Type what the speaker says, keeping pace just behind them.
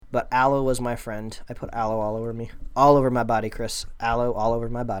but aloe was my friend. I put aloe all over me. All over my body, Chris. Aloe all over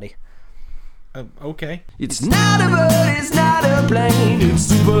my body. Okay. It's not a bird, it's not a plane,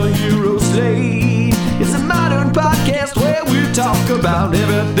 it's Superhero Slate. It's a modern podcast where we talk about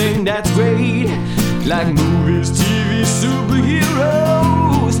everything that's great, like movies, TV,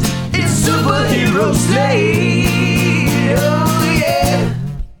 superheroes. It's Superhero Slate. Oh yeah.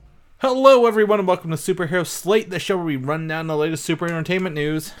 Hello, everyone, and welcome to Superhero Slate, the show where we run down the latest super entertainment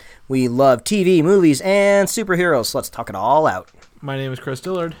news. We love TV, movies, and superheroes, so let's talk it all out. My name is Chris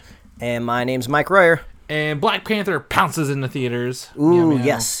Dillard. And my name's Mike Royer. And Black Panther pounces in the theaters. Ooh, meow, meow.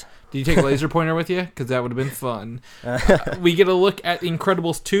 yes. Did you take a laser pointer with you? Because that would have been fun. We get a look at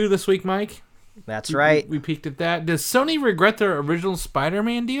Incredibles 2 this week, Mike. That's right. We peeked at that. Does Sony regret their original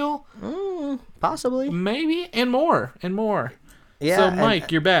Spider-Man deal? Possibly. Maybe. And more. And more. Yeah. So,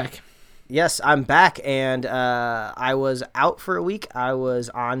 Mike, you're back. Yes, I'm back, and I was out for a week. I was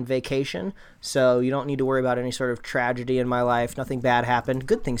on vacation, so you don't need to worry about any sort of tragedy in my life. Nothing bad happened.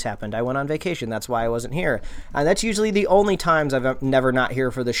 Good things happened. I went on vacation. That's why I wasn't here. And that's usually the only times I've never not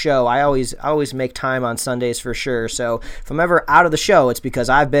here for the show. I always make time on Sundays for sure. So if I'm ever out of the show, it's because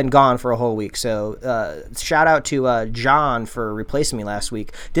I've been gone for a whole week. So shout out to John for replacing me last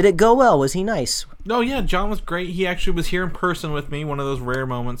week. Did it go well? Was he nice? Oh, yeah, John was great. He actually was here in person with me, one of those rare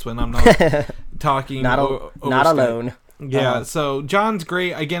moments when I'm not talking not over Skype. alone. Yeah, so John's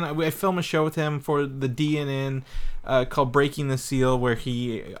great. Again, I film a show with him for the DNN called Breaking the Seal, where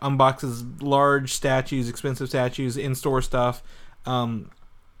he unboxes large statues, expensive statues, in-store stuff. And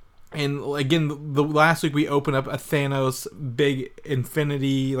again, the last week we opened up a Thanos big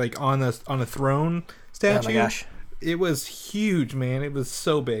infinity, like on a throne statue. Oh my gosh. It was huge, man. It was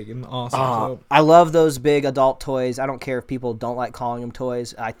so big and awesome. I love those big adult toys. I don't care if people don't like calling them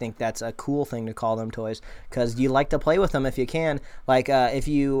toys. I think that's a cool thing to call them toys because you like to play with them if you can. Like if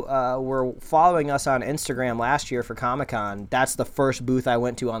you were following us on Instagram last year for Comic-Con, that's the first booth I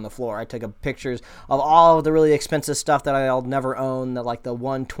went to on the floor. I took pictures of all of the really expensive stuff that I'll never own, like the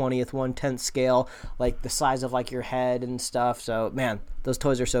 1/20th, 1/10th scale, like the size of like your head and stuff. So, man, those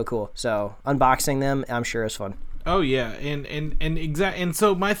toys are so cool. So unboxing them, I'm sure is fun. Oh yeah, and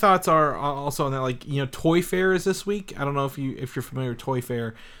so my thoughts are also on that. Like, you know, Toy Fair is this week. I don't know if you're familiar with Toy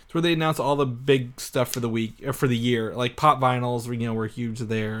Fair. It's where they announce all the big stuff for the week or for the year. Like pop vinyls, were huge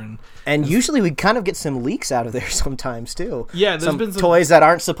there, and usually we kind of get some leaks out of there sometimes too. Yeah, there's been some toys that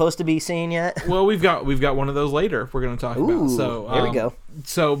aren't supposed to be seen yet. Well, we've got one of those later. We're going to talk about. So there we go.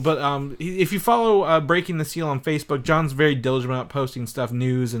 So, but if you follow Breaking the Seal on Facebook, John's very diligent about posting stuff,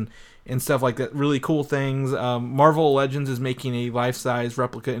 news and stuff like that, really cool things. Marvel Legends is making a life-size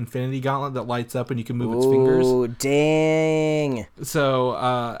replica Infinity Gauntlet that lights up and you can move its fingers. Oh, dang. So,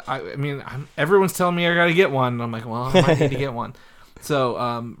 I mean, everyone's telling me I gotta get one. And I'm like, well, I might need to get one. So,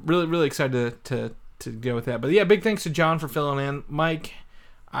 really, really excited to go with that. But yeah, big thanks to John for filling in. Mike,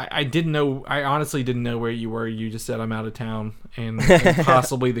 I honestly didn't know where you were. You just said I'm out of town and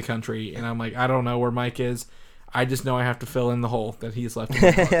possibly the country. And I'm like, I don't know where Mike is. I just know I have to fill in the hole that he's left in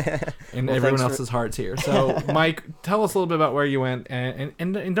my heart. And well, everyone else's heart's here. So, Mike, tell us a little bit about where you went,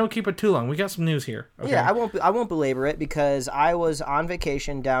 and don't keep it too long. We got some news here. Okay? Yeah, I won't belabor it because I was on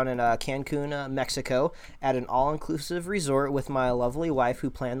vacation down in Cancun, Mexico, at an all-inclusive resort with my lovely wife who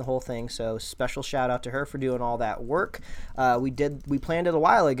planned the whole thing. So, special shout out to her for doing all that work. We planned it a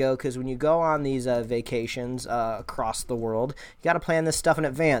while ago because when you go on these vacations across the world, you got to plan this stuff in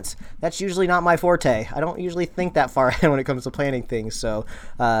advance. That's usually not my forte. I don't usually think that far ahead when it comes to planning things, so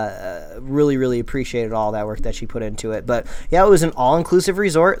really, really appreciated all that work that she put into it. But yeah, it was an all-inclusive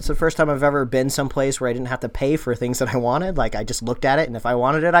resort. It's the first time I've ever been someplace where I didn't have to pay for things that I wanted. Like, I just looked at it, and if I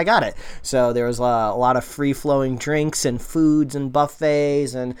wanted it, I got it. So there was a lot of free-flowing drinks and foods and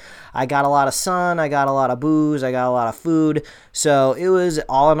buffets, and I got a lot of sun, I got a lot of booze, I got a lot of food. So it was,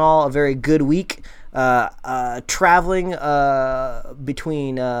 all in all, a very good week. Traveling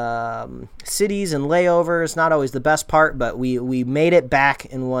between cities and layovers, not always the best part, but we made it back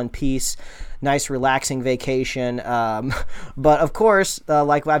in one piece. Nice relaxing vacation, but of course,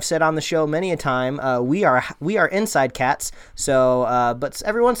 like I've said on the show many a time, we are inside cats. So, but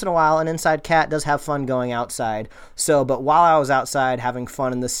every once in a while, an inside cat does have fun going outside. So, but while I was outside having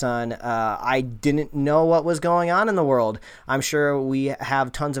fun in the sun, I didn't know what was going on in the world. I'm sure we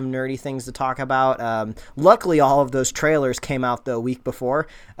have tons of nerdy things to talk about. Luckily, all of those trailers came out the week before,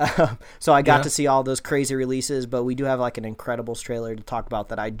 so I got to see all those crazy releases. But we do have like an Incredibles trailer to talk about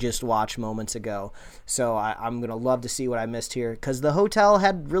that I just watched moments months ago. So I'm going to love to see what I missed here, because the hotel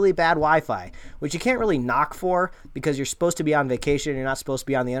had really bad Wi-Fi, which you can't really knock for because you're supposed to be on vacation. You're not supposed to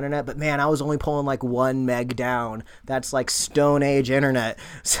be on the internet. But, man, I was only pulling like 1 meg down. That's like Stone Age internet.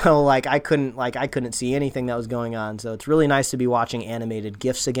 So, like, I couldn't see anything that was going on. So it's really nice to be watching animated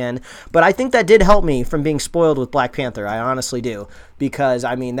GIFs again. But I think that did help me from being spoiled with Black Panther. I honestly do. Because,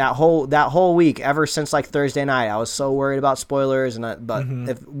 I mean, that whole week, ever since like Thursday night, I was so worried about spoilers.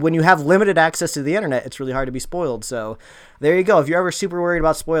 When you have limited access to the internet, it's really hard to be spoiled. So there you go. If you're ever super worried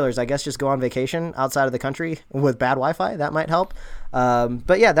about spoilers, I guess just go on vacation outside of the country with bad Wi-Fi. That might help.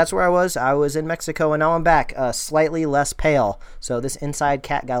 But yeah, that's where I was. I was in Mexico, and now I'm back, slightly less pale. So this inside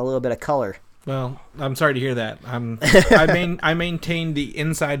cat got a little bit of color. Well, I'm sorry to hear that. I maintained the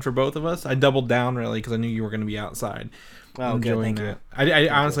inside for both of us. I doubled down really because I knew you were going to be outside. Oh, enjoying good. Thank you. I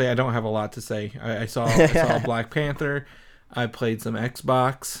honestly, I don't have a lot to say. I saw Black Panther. I played some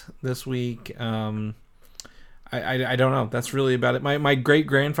Xbox this week. I don't know. That's really about it. My great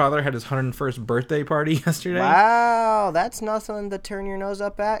grandfather had his 101st birthday party yesterday. Wow, that's nothing to turn your nose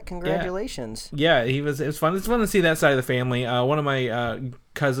up at. Congratulations. Yeah, it was fun. It's fun to see that side of the family. One of my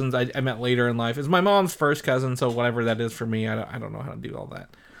cousins I met later in life is my mom's first cousin, so whatever that is for me, I don't know how to do all that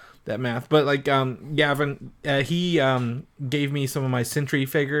math. But like Gavin, he gave me some of my Sentry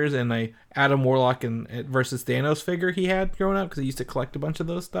figures and a Adam Warlock and versus Thanos figure he had growing up, because he used to collect a bunch of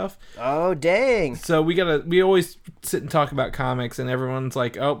those stuff. Oh dang! So we always sit and talk about comics, and everyone's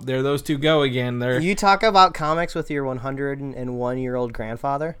like, "Oh, there those two go again." You talk about comics with your 101-year-old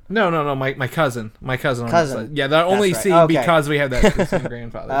grandfather? No, my cousin. Cousin. Yeah, that only right. see Okay. because we have that same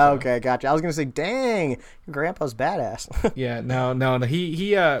grandfather. So. Okay, gotcha. I was gonna say, dang, your grandpa's badass. Yeah, no.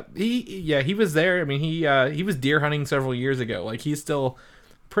 He was there. I mean, he was deer hunting several years ago. Like, he's still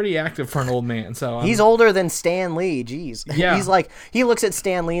pretty active for an old man. So he's older than Stan Lee. Jeez. Yeah. He's like, he looks at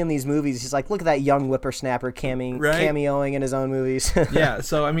Stan Lee in these movies. He's like, look at that young whippersnapper cameoing in his own movies. Yeah.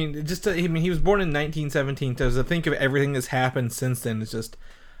 So I mean, he was born in 1917. So to think of everything that's happened since then is just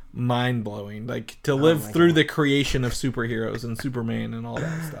mind blowing. Like, to live through the creation of superheroes and Superman and all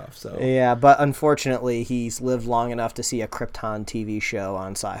that stuff. So yeah, but unfortunately, he's lived long enough to see a Krypton TV show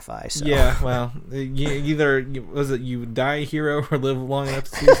on Sci-Fi. So. Yeah, well, you die a hero or live long enough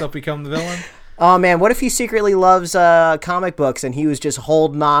to see yourself become the villain? Oh man, what if he secretly loves comic books and he was just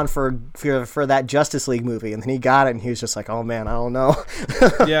holding on for that Justice League movie, and then he got it and he was just like, oh man, I don't know.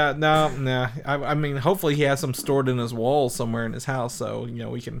 Yeah, no. I mean, hopefully he has some stored in his walls somewhere in his house, so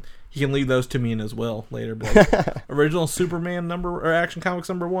he can leave those to me in his will later. But original Superman Action Comics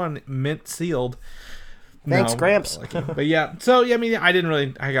 #1, mint sealed. Thanks, Gramps. But yeah, so yeah, I mean, I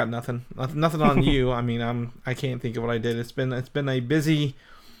got nothing on you. I mean, I can't think of what I did. It's been a busy.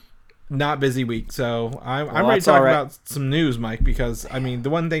 Not busy week, so I'm ready to talk about some news, Mike, because I mean, the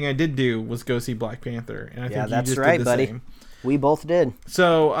one thing I did do was go see Black Panther, and I think you just did the buddy. same. We both did.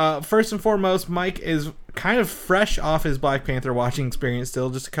 So first and foremost, Mike is kind of fresh off his Black Panther watching experience still,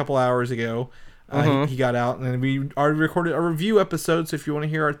 just a couple hours ago. He got out, and we already recorded a review episode, so if you want to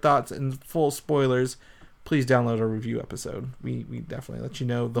hear our thoughts and full spoilers, please download our review episode. We definitely let you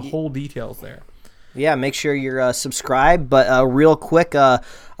know the whole details there. Yeah, make sure you're subscribed. But real quick,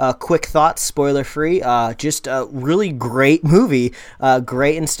 quick thoughts, spoiler free. Just a really great movie,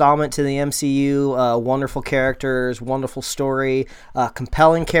 great installment to the MCU. Wonderful characters, wonderful story,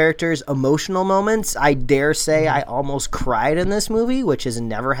 compelling characters, emotional moments. I dare say I almost cried in this movie, which has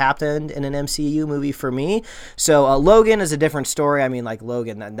never happened in an MCU movie for me. So Logan is a different story. I mean, like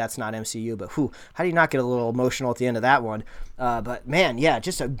Logan, that's not MCU, but how do you not get a little emotional at the end of that one? But man, yeah,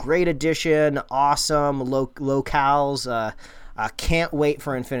 just a great addition. Awesome locales. I can't wait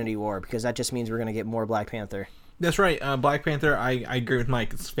for Infinity War, because that just means we're going to get more Black Panther. That's right. Black Panther, I agree with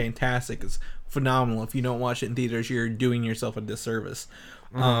Mike. It's fantastic. It's phenomenal. If you don't watch it in theaters, you're doing yourself a disservice.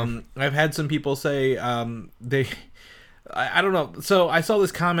 I've had some people say I don't know. So I saw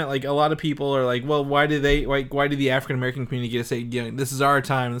this comment, like, a lot of people are like, well, why do the African American community get to say, this is our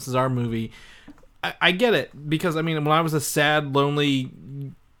time, this is our movie? I get it, because I mean, when I was a sad, lonely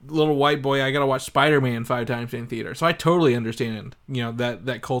little white boy, I gotta watch Spider-Man 5 times in theater, so I totally understand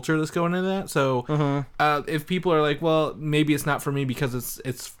that culture that's going into that. So if people are like, well, maybe it's not for me because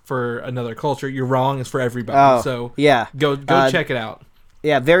it's for another culture, you're wrong. It's for everybody. So yeah, go check it out.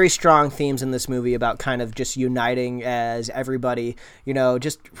 Yeah, very strong themes in this movie about kind of just uniting as everybody,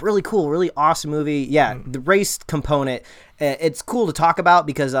 just really cool, really awesome movie. Yeah, the race component it's cool to talk about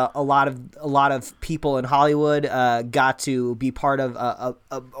because a lot of people in Hollywood got to be part of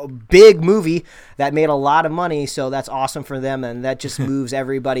a big movie that made a lot of money. So that's awesome for them, and that just moves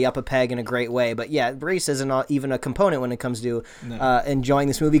everybody up a peg in a great way. But yeah, race isn't even a component when it comes to enjoying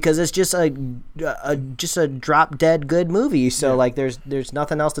this movie because it's just a drop dead good movie. So like there's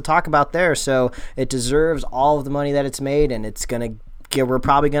nothing else to talk about there. So it deserves all of the money that it's made, and we're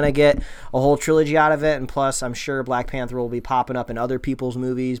probably going to get a whole trilogy out of it. And plus, I'm sure Black Panther will be popping up in other people's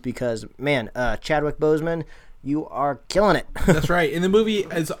movies because, man, Chadwick Boseman, you are killing it. That's right. And the movie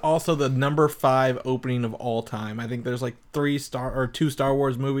is also the number 5 opening of all time. I think there's like 2 Star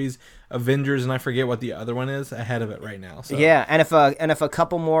Wars movies, Avengers, and I forget what the other one is ahead of it right now. So. Yeah, and if a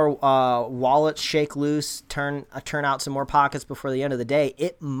couple more wallets shake loose, turn out some more pockets before the end of the day,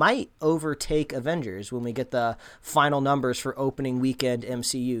 it might overtake Avengers when we get the final numbers for opening weekend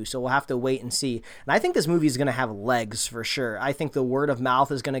MCU. So we'll have to wait and see. And I think this movie is going to have legs for sure. I think the word of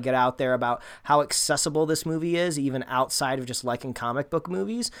mouth is going to get out there about how accessible this movie is, even outside of just liking comic book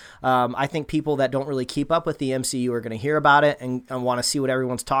movies. I think people that don't really keep up with the MCU are going to hear about it and want to see what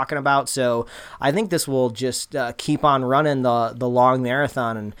everyone's talking about. So I think this will just keep on running the long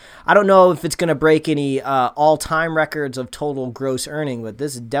marathon. And I don't know if it's going to break any all-time records of total gross earning, but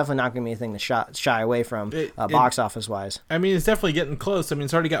this is definitely not going to be anything to shy away from box office-wise. I mean, it's definitely getting close. I mean,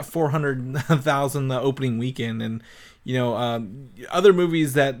 it's already got 400,000 the opening weekend, and other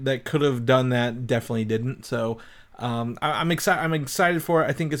movies that could have done that definitely didn't. So I'm excited. I'm excited for it.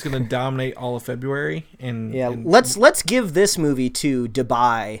 I think it's going to dominate all of February. And let's give this movie to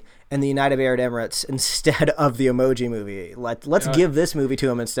Dubai and the United Arab Emirates instead of the Emoji Movie. Let's give this movie to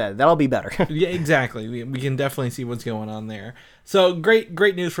them instead. That'll be better. Yeah, exactly. We can definitely see what's going on there. So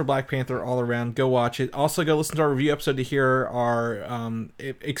great news for Black Panther all around. Go watch it. Also, go listen to our review episode to hear our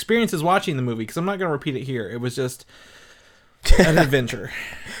experiences watching the movie, because I'm not going to repeat it here. It was just an adventure.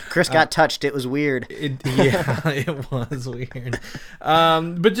 Chris got touched. It was weird. It was weird.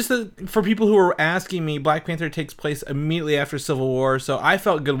 But just for people who are asking me, Black Panther takes place immediately after Civil War, so I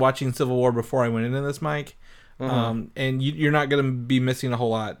felt good watching Civil War before I went into this, Mike. And you're not going to be missing a whole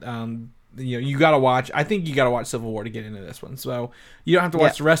lot. You got to watch. I think you got to watch Civil War to get into this one. So you don't have to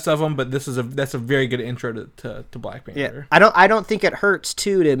watch the rest of them, but that's a very good intro to Black Panther. Yeah, I don't think it hurts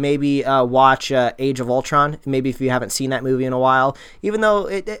too to maybe watch Age of Ultron. Maybe if you haven't seen that movie in a while, even though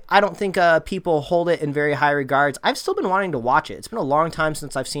I don't think people hold it in very high regards. I've still been wanting to watch it. It's been a long time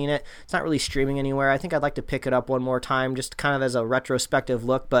since I've seen it. It's not really streaming anywhere. I think I'd like to pick it up one more time, just kind of as a retrospective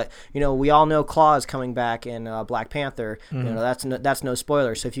look. But we all know Claw is coming back in Black Panther. Mm-hmm. That's no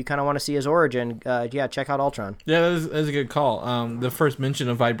spoiler. So if you kind of want to see his origin, check out Ultron. Yeah, that is a good call. The first mention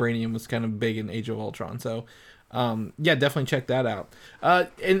of vibranium was kind of big in Age of Ultron, so definitely check that out.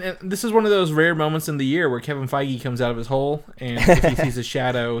 And this is one of those rare moments in the year where Kevin Feige comes out of his hole, and if he sees a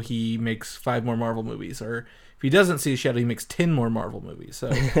shadow, he makes 5 more Marvel movies, or if he doesn't see a shadow, he makes 10 more Marvel movies.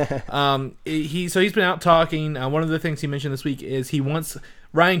 So he's been out talking. One of the things he mentioned this week is he wants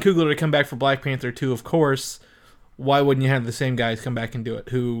Ryan Coogler to come back for Black Panther 2, of course. Why wouldn't you have the same guys come back and do it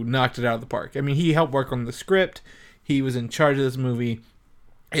who knocked it out of the park? I mean, he helped work on the script. He was in charge of this movie.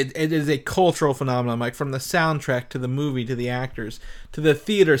 It is a cultural phenomenon, like from the soundtrack to the movie to the actors to the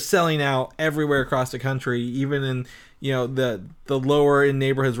theater selling out everywhere across the country, even in the lower in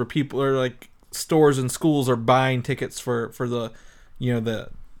neighborhoods where people are like stores and schools are buying tickets for the the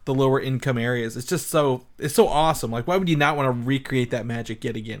lower income areas. It's so awesome. Like, why would you not want to recreate that magic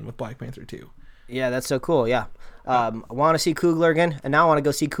yet again with Black Panther 2? Yeah, that's so cool. Yeah. I want to see Coogler again, and now I want to go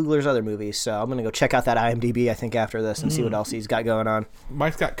see Coogler's other movies. So I'm going to go check out that IMDb, I think, after this and see what else he's got going on.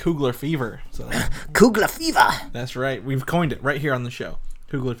 Mike's got Coogler fever. So Coogler fever! That's right. We've coined it right here on the show.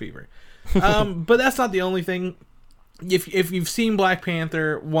 Coogler fever. But that's not the only thing. If you've seen Black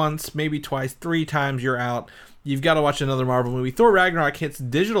Panther once, maybe twice, 3 times, you're out. You've got to watch another Marvel movie. Thor Ragnarok hits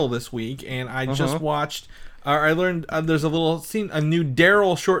digital this week, and I just watched... I learned there's a new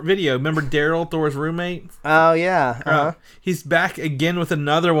Daryl short video. Remember Daryl, Thor's roommate? Oh, yeah. He's back again with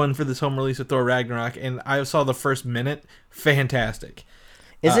another one for this home release of Thor Ragnarok, and I saw the first minute. Fantastic.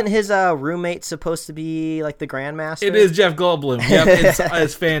 Isn't his roommate supposed to be like the Grandmaster? It is Jeff Goldblum. Yep,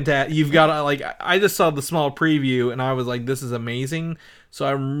 it's fantastic. You've got to, I just saw the small preview, and I was like, this is amazing. So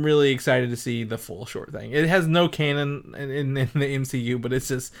I'm really excited to see the full short thing. It has no canon in the MCU, but it's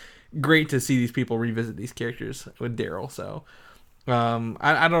just great to see these people revisit these characters with Daryl. So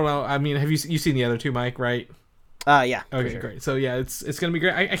I don't know. I mean, have you seen the other 2, Mike? Right? Yeah. Okay, sure. Great. So yeah, it's gonna be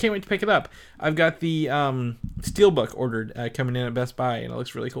great. I can't wait to pick it up. I've got the Steelbook ordered coming in at Best Buy, and it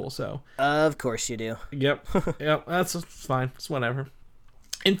looks really cool. So of course you do. Yep. That's fine. It's whatever.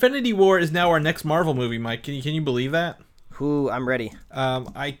 Infinity War is now our next Marvel movie, Mike. Can you believe that? Ooh, I'm ready.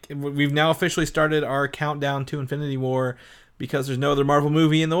 We've now officially started our countdown to Infinity War because there's no other Marvel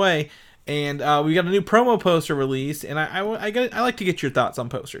movie in the way. And we got a new promo poster released, and I like to get your thoughts on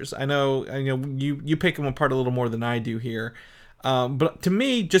posters. I know you pick them apart a little more than I do here, but to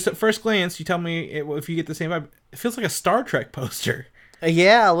me, just at first glance, you tell me if you get the same vibe. It feels like a Star Trek poster.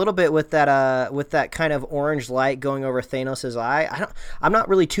 Yeah, a little bit with that kind of orange light going over Thanos' eye. I'm not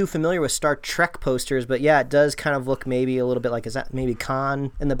really too familiar with Star Trek posters, but yeah, it does kind of look maybe a little bit like, is that maybe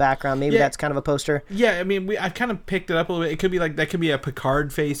Khan in the background? Maybe that's kind of a poster. Yeah, I mean, I kind of picked it up a little bit. It could be like that could be a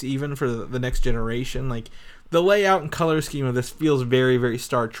Picard face even for the next generation. Like the layout and color scheme of this feels very, very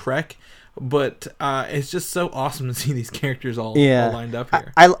Star Trek, but it's just so awesome to see these characters all lined up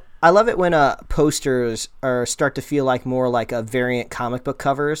here. I love it when posters start to feel like more like a variant comic book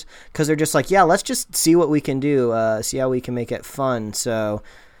covers, because they're just like, yeah, let's just see what we can do, see how we can make it fun. So,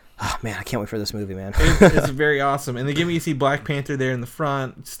 oh man, I can't wait for this movie, man. It's very awesome. And they give me, you see Black Panther there in the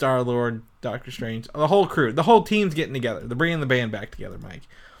front, Star-Lord, Doctor Strange, the whole crew, the whole team's getting together. They're bringing the band back together, Mike.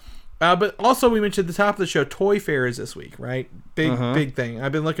 But also, we mentioned at the top of the show, Toy Fair is this week, right? Big thing.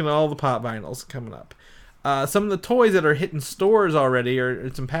 I've been looking at all the pop vinyls coming up. Some of the toys that are hitting stores already,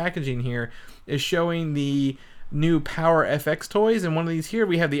 or some packaging here, is showing the new Power FX toys. And one of these here,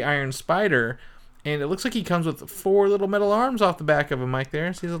 we have the Iron Spider. And it looks like he comes with 4 little metal arms off the back of him, Mike,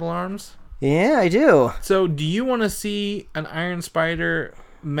 there. See his little arms? Yeah, I do. So do you want to see an Iron Spider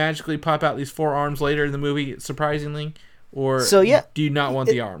magically pop out these 4 arms later in the movie, surprisingly? Or do you not want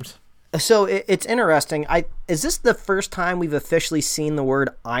the arms? So it's interesting. Is this the first time we've officially seen the word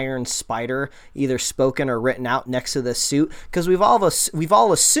Iron Spider either spoken or written out next to the suit? Because we've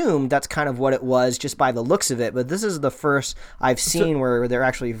all assumed that's kind of what it was just by the looks of it, but this is the first I've seen where they're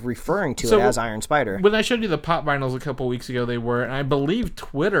actually referring to it as Iron Spider. When I showed you the pop vinyls a couple weeks ago, they were, and I believe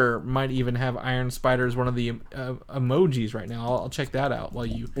Twitter might even have Iron Spider as one of the emojis right now. I'll check that out while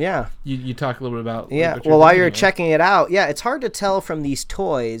you talk a little bit about while you're checking it out. Yeah, it's hard to tell from these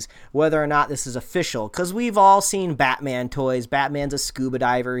toys whether or not this is official, because we've all seen Batman toys. Batman's a scuba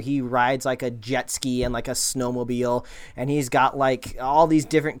diver. He rides like a jet ski and like a snowmobile, and he's got like all these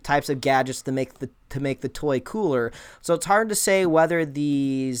different types of gadgets to make the toy cooler. So it's hard to say whether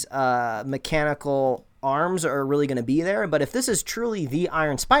these mechanical arms are really going to be there, but if this is truly the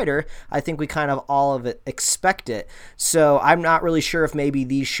Iron Spider, I think we kind of all of it expect it. So I'm not really sure if maybe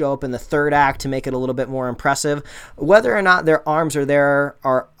these show up in the third act to make it a little bit more impressive. Whether or not their arms are there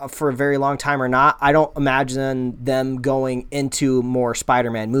are for a very long time or not, I don't imagine them going into more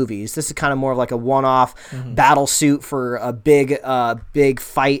Spider-Man movies. This is kind of more of like a one-off battle suit for a big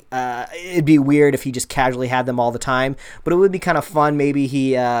fight. It'd be weird if he just casually had them all the time, but it would be kind of fun. Maybe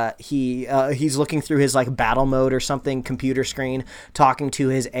he's looking through his like battle mode or something, computer screen, talking to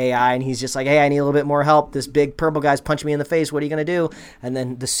his AI, and he's just like, hey, I need a little bit more help. This big purple guy's punching me in the face. What are you going to do? And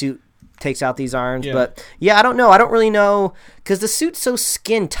then the suit takes out these arms. Yeah. But yeah, I don't know. I don't really know, because the suit's so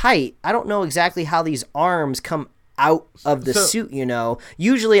skin tight. I don't know exactly how these arms come out of the suit,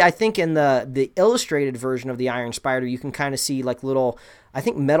 Usually, I think in the illustrated version of the Iron Spider, you can kind of see like little, I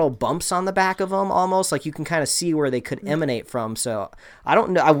think, metal bumps on the back of them, almost like you can kind of see where they could emanate from. So I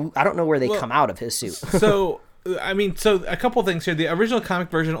don't know. I don't know where they come out of his suit. So a couple things here. The original comic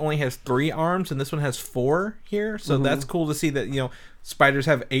version only has 3 arms, and this one has 4 here. So that's cool to see that spiders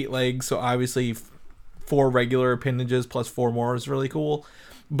have 8 legs. So obviously 4 regular appendages plus 4 more is really cool.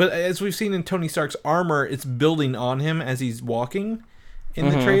 But as we've seen in Tony Stark's armor, it's building on him as he's walking in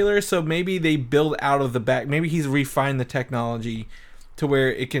the trailer. So maybe they build out of the back. Maybe he's refined the technology to where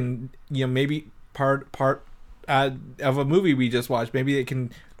it can, maybe part of a movie we just watched. Maybe it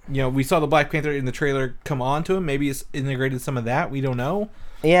can, we saw the Black Panther in the trailer come on to him. Maybe it's integrated some of that. We don't know.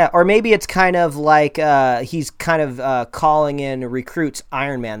 Yeah, or maybe it's kind of like he's kind of calling in recruits,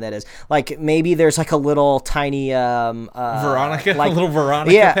 Iron Man, that is. Like, maybe there's like a little tiny... Veronica? Like, a little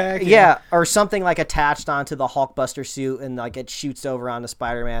Veronica pack? Yeah, or something like attached onto the Hulkbuster suit and like it shoots over onto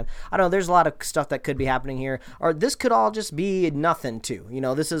Spider-Man. I don't know, there's a lot of stuff that could be happening here. Or this could all just be nothing, too.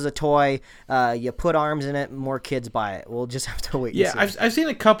 This is a toy. You put arms in it, more kids buy it. We'll just have to wait and see. Yeah, I've seen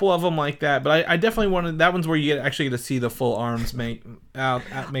a couple of them like that, but I definitely wanted... That one's where you actually get to see the full arms make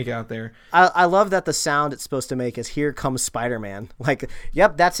out there. I love that the sound it's supposed to make is "Here comes Spider-Man." Like,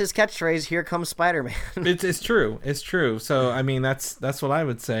 yep, that's his catchphrase. Here comes Spider-Man. It's true. So I mean, that's what I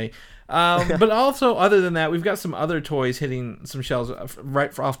would say. But also, other than that, we've got some other toys hitting some shelves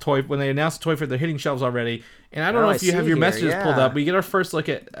right off toy. When they announced the toy fair, they're hitting shelves already. And I don't know if you have your messages pulled up. We get our first look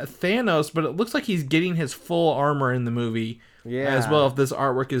at Thanos, but it looks like he's getting his full armor in the movie as well, if this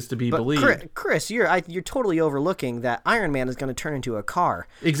artwork is to be believed. Chris, you're totally overlooking that Iron Man is going to turn into a car.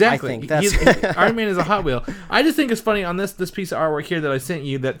 Exactly. I think that's Iron Man is a Hot Wheel. I just think it's funny on this piece of artwork here that I sent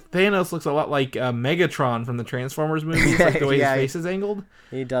you that Thanos looks a lot like Megatron from the Transformers movies, like the way his face is angled.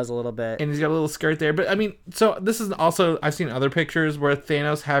 He does a little bit. And he's got a little skirt there. But, I mean, so this is also, I've seen other pictures where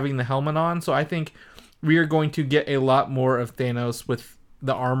Thanos having the helmet on, so I think we are going to get a lot more of Thanos with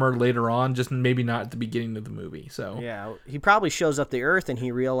the armor later on, just maybe not at the beginning of the movie. So yeah, he probably shows up the Earth and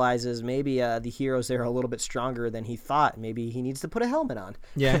he realizes maybe the heroes there are a little bit stronger than he thought. Maybe he needs to put a helmet on.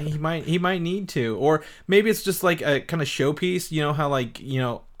 Yeah, he might need to, or maybe it's just like a kind of showpiece. You know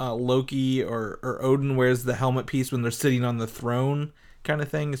how Loki or Odin wears the helmet piece when they're sitting on the throne, kind of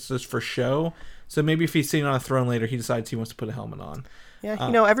thing. It's just for show. So maybe if he's sitting on a throne later, he decides he wants to put a helmet on.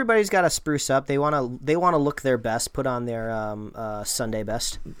 Yeah, everybody's got to spruce up. They want to look their best, put on their Sunday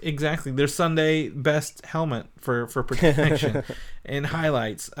best. Exactly, their Sunday best helmet for protection and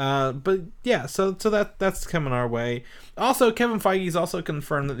highlights. But yeah, so that's coming our way. Also, Kevin Feige's also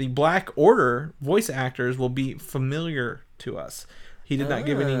confirmed that the Black Order voice actors will be familiar to us. He did not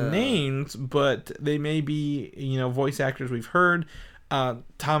give any names, but they may be voice actors we've heard.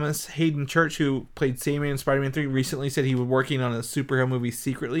 Thomas Hayden Church, who played Sandman in Spider-Man 3, recently said he was working on a superhero movie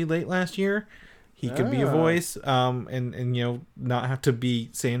secretly late last year. He could be a voice, and not have to be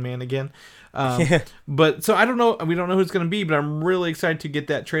Sandman again. But so I don't know. We don't know who it's going to be, but I'm really excited to get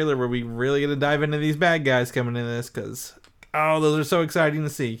that trailer where we really get to dive into these bad guys coming in this because those are so exciting to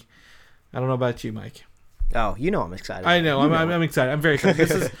see. I don't know about you, Mike. Oh, I'm excited. I know. I'm excited. I'm very excited.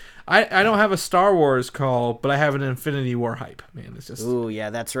 This is. I don't have a Star Wars call, but I have an Infinity War hype. Man, it's just. Ooh, yeah,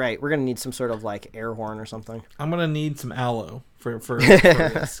 that's right. We're gonna need some sort of air horn or something. I'm gonna need some aloe for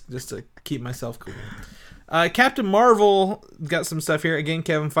this, just to keep myself cool. Captain Marvel got some stuff here. Again,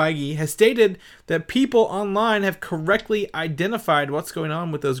 Kevin Feige has stated that people online have correctly identified what's going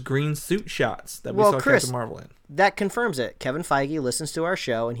on with those green suit shots that we saw Chris, Captain Marvel in. That confirms it. Kevin Feige listens to our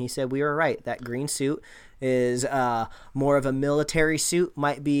show, and he said we were right. That green suit is more of a military suit,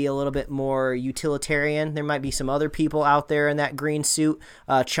 might be a little bit more utilitarian. There might be some other people out there in that green suit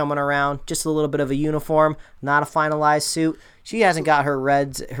chumming around. Just a little bit of a uniform, not a finalized suit. She hasn't got her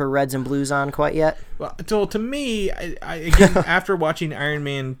reds and blues on quite yet. Well, to me, I again, after watching Iron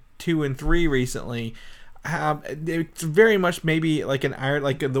Man 2 and 3 recently, it's very much maybe like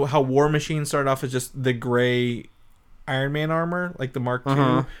how War Machine started off as just the gray Iron Man armor, like the Mark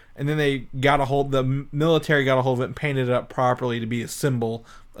II, and then the military got a hold of it and painted it up properly to be a symbol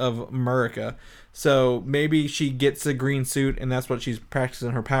of America. So maybe she gets a green suit and that's what she's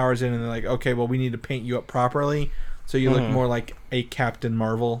practicing her powers in, and they're like, okay, well, we need to paint you up properly so you look more like a Captain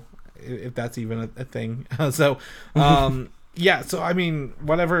Marvel, if that's even a thing. Yeah, so I mean,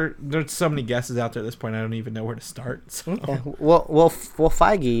 whatever. There's so many guesses out there at this point. I don't even know where to start. So. Yeah. Well,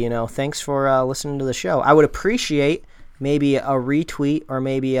 Feige, thanks for listening to the show. I would appreciate maybe a retweet or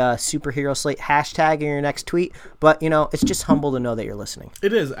maybe a Superhero Slate hashtag in your next tweet. But it's just humble to know that you're listening.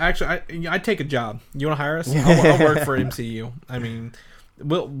 It is actually. I take a job. You want to hire us? I'll work for MCU. I mean,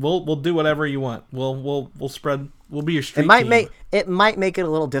 we'll do whatever you want. We'll spread. We'll be your street team. It might make it a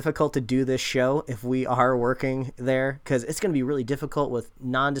little difficult to do this show if we are working there, because it's going to be really difficult with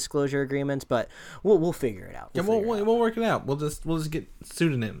non-disclosure agreements. But we'll figure it out. We'll work it out. We'll just get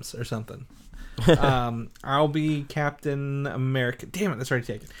pseudonyms or something. I'll be Captain America. Damn it, that's already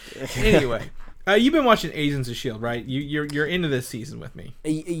taken. Anyway. You've been watching Agents of S.H.I.E.L.D., right? You're into this season with me.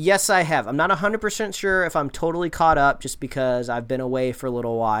 Yes, I have. I'm not 100% sure if I'm totally caught up just because I've been away for a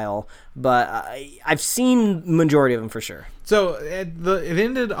little while, but I've seen majority of them for sure. So it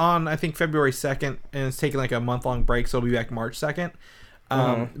ended on, I think, February 2nd, and it's taken like a month-long break, so it'll be back March 2nd.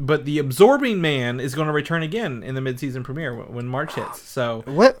 But the Absorbing Man is going to return again in the mid-season premiere when March hits. So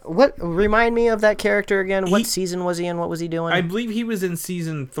what remind me of that character again? What season was he in? What was he doing? I believe he was in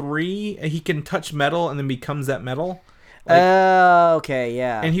season 3. He can touch metal and then becomes that metal. Okay,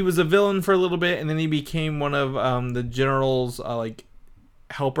 yeah. And he was a villain for a little bit, and then he became one of the general's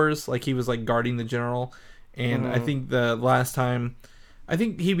helpers. Like he was guarding the general. And I think the last time, I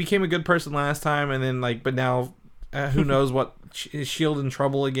think he became a good person last time, and then but now. Who knows what is S.H.I.E.L.D. in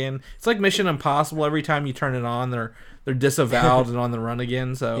trouble again? It's like Mission Impossible. Every time you turn it on, they're disavowed and on the run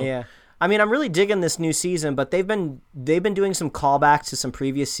again. So yeah, I mean, I'm really digging this new season, but they've been doing some callbacks to some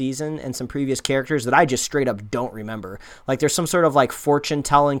previous season and some previous characters that I just straight up don't remember. Like there's some sort of fortune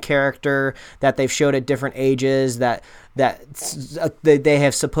telling character that they've showed at different ages that that they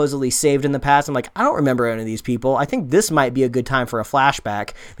have supposedly saved in the past. I'm like, I don't remember any of these people. I think this might be a good time for a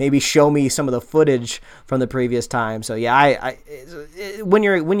flashback. Maybe show me some of the footage from the previous time. So yeah, when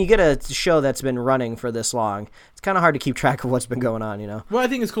you get a show that's been running for this long, it's kind of hard to keep track of what's been going on, you know? Well, I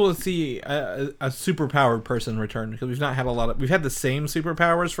think it's cool to see a superpowered person return, because we've not had we've had the same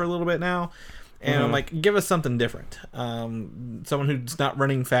superpowers for a little bit now. And I'm like, give us something different. Someone who's not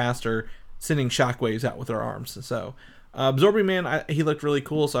running fast or sending shockwaves out with their arms. So, Absorbing Man, he looked really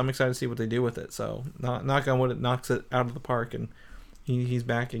cool, so I'm excited to see what they do with it. So, knock on wood, it knocks it out of the park, and he's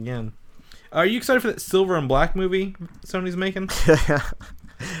back again. Are you excited for that Silver and Black movie Sony's making?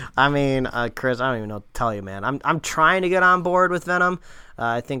 I mean, Chris, I don't even know what to tell you, man. I'm trying to get on board with Venom.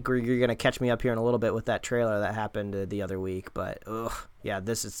 I think you're going to catch me up here in a little bit with that trailer that happened the other week. But, yeah,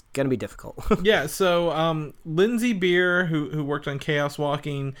 this is going to be difficult. Yeah, so Lindsay Beer, who worked on Chaos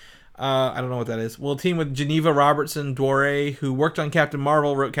Walking, I don't know what that is, will team with Geneva Robertson Dwore, who worked on Captain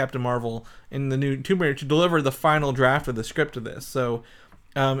Marvel, wrote Captain Marvel in the new Tomb Raider, to deliver the final draft of the script of this. So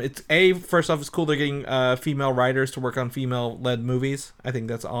first off, it's cool they're getting female writers to work on female-led movies. I think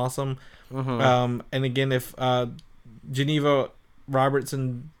that's awesome. Mm-hmm. And again, if Geneva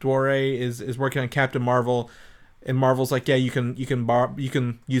Robertson Dwore is working on Captain Marvel, and Marvel's like, yeah, you can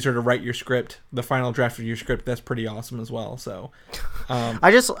use her to write your script, the final draft of your script. That's pretty awesome as well. So,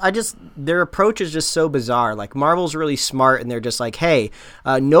 I just their approach is just so bizarre. Like, Marvel's really smart, and they're just like, hey,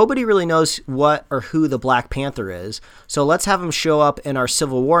 nobody really knows what or who the Black Panther is, so let's have him show up in our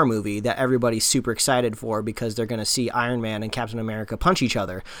Civil War movie that everybody's super excited for, because they're going to see Iron Man and Captain America punch each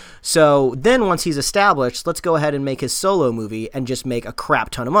other. So then once he's established, let's go ahead and make his solo movie and just make a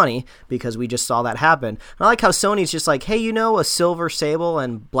crap ton of money, because we just saw that happen. And I like how Sony's just like, hey, a Silver Sable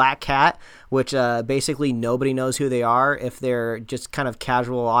and Black Cat, which basically nobody knows who they are if they're just kind of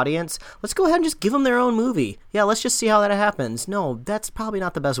casual audience. Let's go ahead and just give them their own movie. Yeah, let's just see how that happens. No, that's probably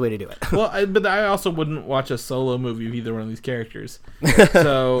not the best way to do it. Well, but I also wouldn't watch a solo movie of either one of these characters.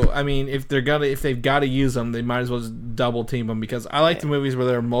 So, I mean, if they've got to use them, they might as well just double team them, because I like the movies where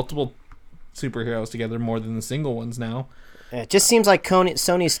there are multiple superheroes together more than the single ones now. It just seems like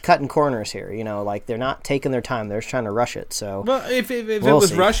Sony's cutting corners here. Like, they're not taking their time; they're just trying to rush it. So, well, if it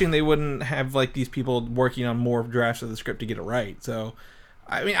was rushing, they wouldn't have like these people working on more drafts of the script to get it right. So,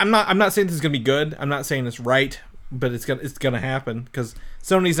 I mean, I'm not saying this is gonna be good. I'm not saying it's right, but it's gonna happen, because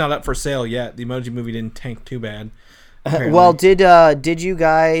Sony's not up for sale yet. The Emoji Movie didn't tank too bad. Well, did you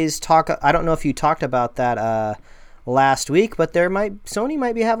guys talk? I don't know if you talked about that last week, but Sony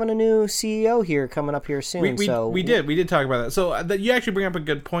might be having a new CEO here coming up here soon. We did talk about that. So you actually bring up a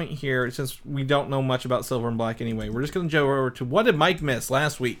good point here, since we don't know much about Silver and Black anyway. We're just going to go over to what did Mike miss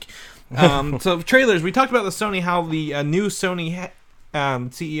last week. So trailers, we talked about the Sony, how the new Sony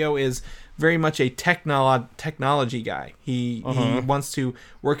CEO is very much a technology guy. He wants to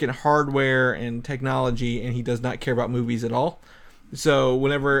work in hardware and technology, and he does not care about movies at all. So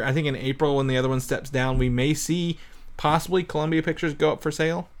whenever, I think in April, when the other one steps down, we may see possibly Columbia Pictures go up for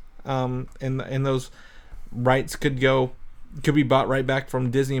sale, and those rights could be bought right back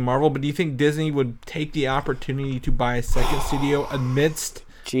from Disney and Marvel. But do you think Disney would take the opportunity to buy a second studio amidst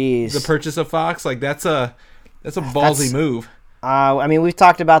the purchase of Fox? Like, that's a ballsy move. I mean, we've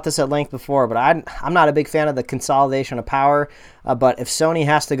talked about this at length before, but I'm not a big fan of the consolidation of power. But if Sony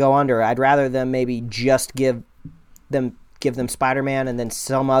has to go under, I'd rather them maybe just give them Spider-Man, and then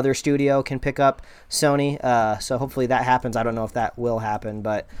some other studio can pick up Sony. So hopefully that happens. I don't know if that will happen,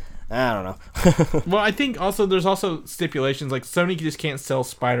 but I don't know. Well, I think also there's also stipulations, like Sony just can't sell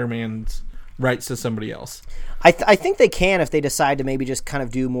Spider-Man's rights to somebody else. I think they can if they decide to maybe just kind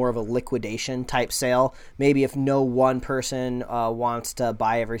of do more of a liquidation type sale. Maybe if no one person wants to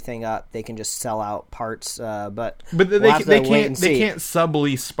buy everything up, they can just sell out parts. But they can't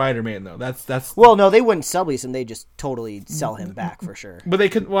sublease Spider-Man though. That's well, no, they wouldn't sublease him. They just totally sell him back for sure. But they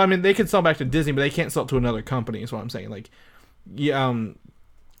could. Well, I mean, they could sell back to Disney, but they can't sell it to another company. Is what I'm saying. Like,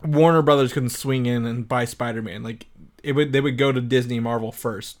 Warner Brothers couldn't swing in and buy Spider-Man. Like, they would go to Disney and Marvel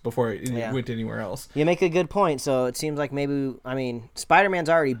first before it went anywhere else. You make a good point. So it seems like maybe, I mean, Spider-Man's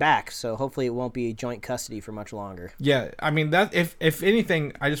already back, so hopefully it won't be joint custody for much longer. Yeah, I mean, that if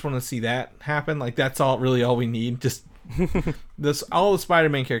anything, I just want to see that happen. Like, that's all we need. Just all the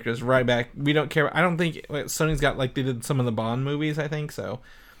Spider-Man characters right back. We don't care. I don't think Sony's got, like, they did some of the Bond movies, I think, so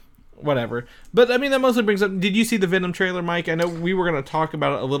whatever. But I mean, that mostly brings up, did you see the Venom trailer, Mike? I know we were going to talk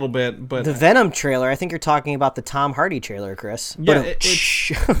about it a little bit, but the Venom trailer, I think you're talking about the Tom Hardy trailer, Chris. Yeah, it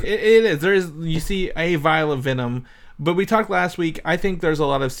is. There is, you see a vial of Venom, but we talked last week, I think there's a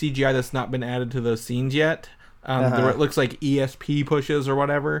lot of CGI that's not been added to those scenes yet. Where it looks like ESP pushes or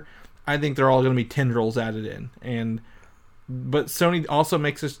whatever. I think they're all going to be tendrils added in, and But Sony also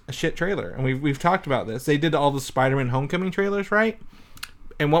makes a shit trailer, and we've talked about this. They did all the Spider-Man Homecoming trailers, right?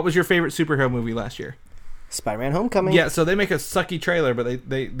 And what was your favorite superhero movie last year? Spider-Man Homecoming. Yeah, so they make a sucky trailer, but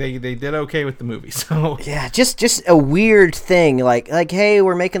they did okay with the movie. So yeah, just a weird thing. Like hey,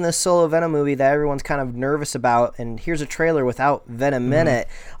 we're making this solo Venom movie that everyone's kind of nervous about, and here's a trailer without Venom in it.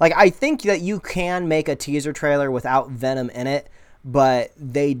 Like, I think that you can make a teaser trailer without Venom in it, but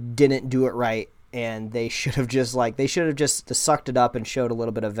they didn't do it right. And they should have just sucked it up and showed a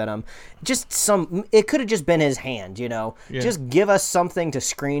little bit of Venom. It could have just been his hand, Yeah. Just give us something to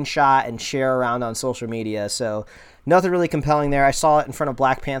screenshot and share around on social media. So nothing really compelling there. I saw it in front of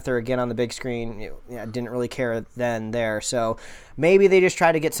Black Panther again on the big screen. I didn't really care then there. So maybe they just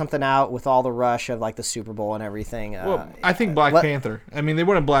tried to get something out with all the rush of like the Super Bowl and everything. Well, I think Black Panther. I mean, they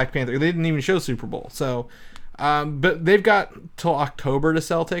wanted Black Panther. They didn't even show Super Bowl. So. But they've got till October to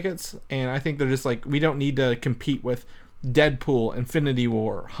sell tickets, and I think they're just like, we don't need to compete with Deadpool, Infinity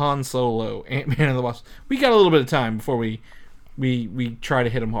War, Han Solo, Ant-Man and the Wasp. We got a little bit of time before we try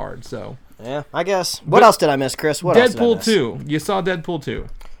to hit them hard. So yeah, I guess. What else did I miss, Chris? What else did I miss? Deadpool 2. You saw Deadpool 2.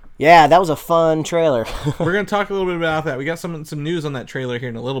 Yeah, that was a fun trailer. We're gonna talk a little bit about that. We got some news on that trailer here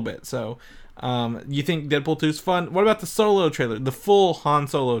in a little bit. So, you think Deadpool 2 is fun? What about the Solo trailer, the full Han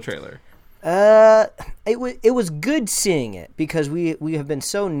Solo trailer? It was good seeing it because we have been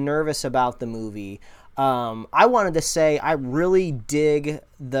so nervous about the movie. I wanted to say I really dig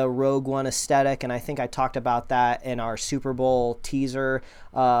the Rogue One aesthetic, and I think I talked about that in our Super Bowl teaser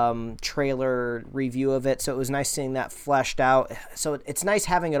trailer review of it. So it was nice seeing that fleshed out. So it's nice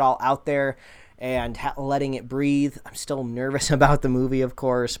having it all out there and letting it breathe. I'm still nervous about the movie, of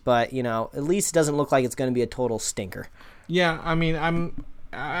course, but at least it doesn't look like it's going to be a total stinker. Yeah, I mean,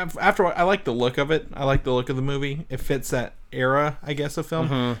 I like the look of it. I like the look of the movie. It fits that era, I guess, of film.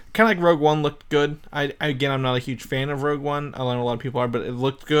 Kind of like Rogue One looked good. I'm not a huge fan of Rogue One. I know a lot of people are, but it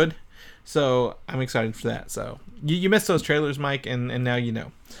looked good. So I'm excited for that. So you missed those trailers, Mike, and now you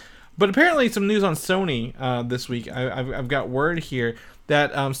know. But apparently some news on Sony this week. I've got word here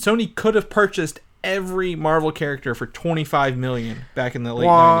that Sony could have purchased every Marvel character for $25 million back in the late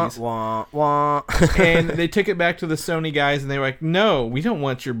 90s. Wah, wah. And they took it back to the Sony guys, and they were like, no, we don't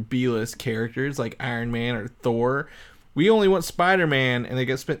want your B-list characters like Iron Man or Thor. We only want Spider-Man, and they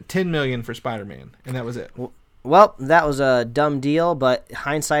got spent $10 million for Spider-Man, and that was it. Well, that was a dumb deal, but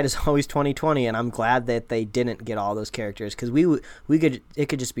hindsight is always 20/20, and I'm glad that they didn't get all those characters because it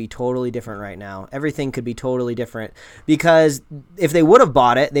could just be totally different right now. Everything could be totally different because if they would have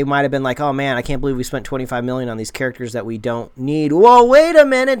bought it, they might have been like, "Oh man, I can't believe we spent $25 million on these characters that we don't need." Whoa, wait a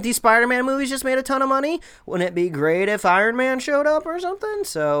minute! These Spider-Man movies just made a ton of money. Wouldn't it be great if Iron Man showed up or something?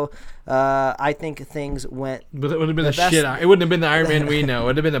 So I think things went. But it would have been shit. It wouldn't have been the Iron Man we know. It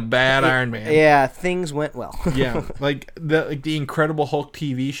would have been a bad Iron Man. Yeah, things went well. Yeah, like the Incredible Hulk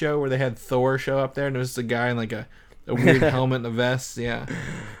TV show where they had Thor show up there, and it was a guy in like a weird helmet and a vest. Yeah.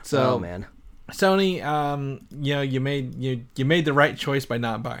 So, oh man, Sony, you made the right choice by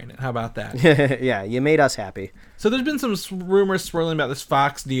not buying it. How about that? Yeah, you made us happy. So there's been some rumors swirling about this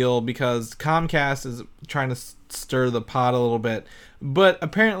Fox deal because Comcast is trying to stir the pot a little bit. But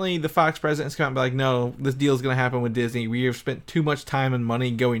apparently the Fox president's come out and be like, no, this deal is going to happen with Disney. We have spent too much time and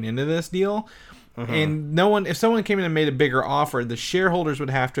money going into this deal. And if someone came in and made a bigger offer, the shareholders would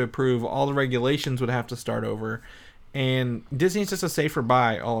have to approve, all the regulations would have to start over, and Disney's just a safer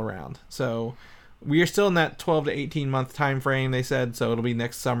buy all around. So we are still in that 12 to 18 month time frame, they said, so it'll be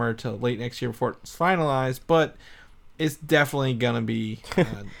next summer to late next year before it's finalized, but it's definitely gonna be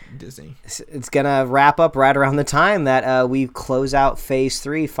Disney. It's gonna wrap up right around the time that we close out Phase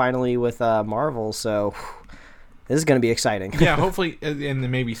 3 finally with Marvel, so this is going to be exciting. Yeah, hopefully, and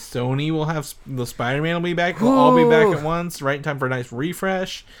then maybe Sony will have the Spider-Man will be back. We'll all be back at once, right in time for a nice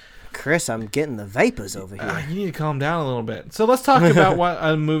refresh. Chris, I'm getting the vapors over here. You need to calm down a little bit. So let's talk about what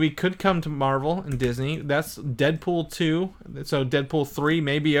a movie could come to Marvel and Disney. That's Deadpool 2. So Deadpool 3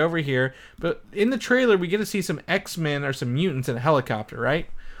 may be over here. But in the trailer, we get to see some X-Men or some mutants in a helicopter, right?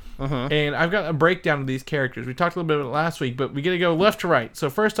 And I've got a breakdown of these characters. We talked a little bit about it last week, but we get to go left to right. So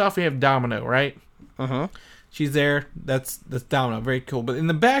first off, we have Domino, right? She's there. That's Domino. Very cool. But in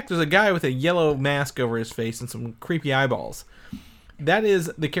the back, there's a guy with a yellow mask over his face and some creepy eyeballs. That is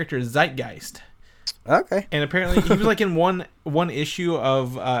the character Zeitgeist. Okay. And apparently, he was like in one issue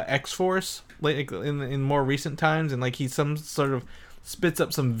of X-Force like in more recent times, and like he some sort of spits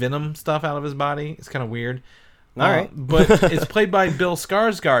up some venom stuff out of his body. It's kind of weird. All right. But it's played by Bill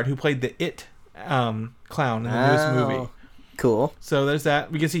Skarsgård, who played the It clown in the newest movie. Cool. So there's that.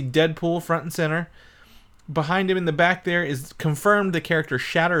 We can see Deadpool front and center. Behind him in the back there is confirmed the character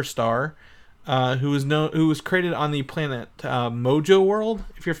Shatterstar. who was created on the planet Mojo World.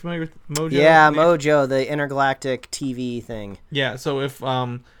 If you're familiar with Mojo, Mojo, the intergalactic TV thing. Yeah, so if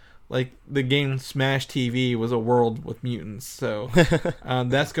like the game Smash TV was a world with mutants, so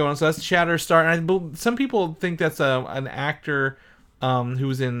that's going on. So that's Shatterstar, and some people think that's an actor who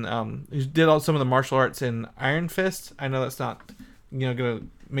was in who did some of the martial arts in Iron Fist. I know that's not gonna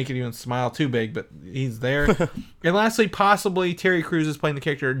make it even smile too big, but he's there. And lastly, possibly Terry Crews is playing the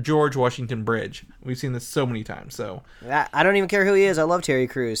character George Washington Bridge. We've seen this so many times. So I don't even care who he is. I love Terry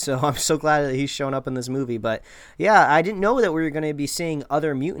Crews, so I'm so glad that he's shown up in this movie. But yeah, I didn't know that we were going to be seeing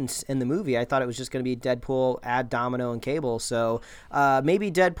other mutants in the movie. I thought it was just going to be Deadpool, add Domino and Cable. So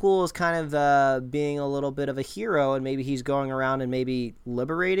maybe Deadpool is kind of being a little bit of a hero, and maybe he's going around and maybe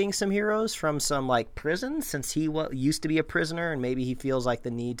liberating some heroes from some like prison, since he used to be a prisoner, and maybe he feels like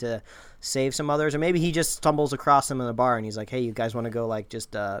the need to save some others, or maybe he just stumbles across them in a bar and he's like, hey, you guys want to go like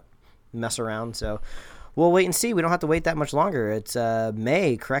just mess around? So we'll wait and see. We don't have to wait that much longer. It's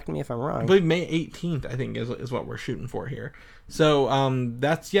May, correct me if I'm wrong. I believe May 18th I think is what we're shooting for here. So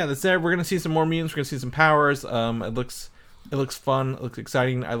that's there. We're gonna see some more mutants, we're gonna see some powers. It looks fun, it looks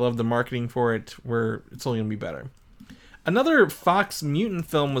exciting. I love the marketing for it. It's only gonna be better. Another Fox mutant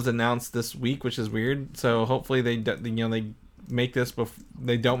film was announced this week, which is weird. So hopefully they make this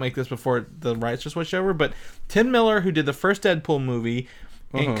they don't make this before the rights are switched over. But Tim Miller, who did the first Deadpool movie,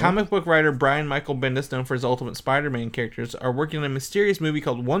 and comic book writer Brian Michael Bendis, known for his Ultimate Spider-Man characters, are working on a mysterious movie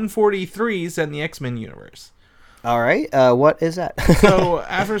called 143 set in the X-Men universe. All right, what is that? So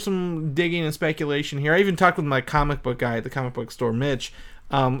after some digging and speculation here, I even talked with my comic book guy at the comic book store, Mitch.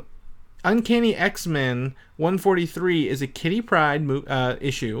 Uncanny X-Men 143 is a Kitty Pryde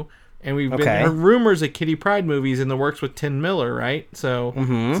issue. And we've been heard rumors of Kitty Pryde movies in the works with Tim Miller, right? So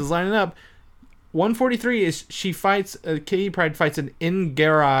this is lining up. 143 is Kitty Pryde fights an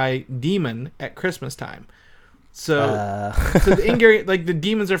Ingari demon at Christmas time. So the Ingari, like the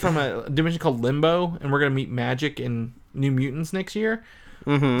demons are from a dimension called Limbo, and we're gonna meet Magic and New Mutants next year.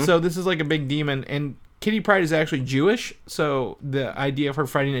 So this is like a big demon, and Kitty Pryde is actually Jewish. So the idea of her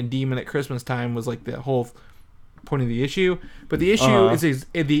fighting a demon at Christmas time was like the whole point of the issue, but the issue is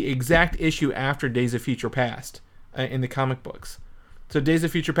the exact issue after Days of Future Past in the comic books. So Days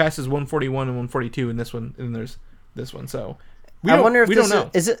of Future Past is 141 and 142, and then there's this one. So I wonder if we don't know.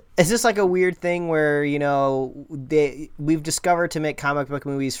 Is this like a weird thing where we've discovered to make comic book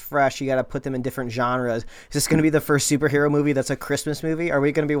movies fresh, you got to put them in different genres? Is this going to be the first superhero movie that's a Christmas movie? Are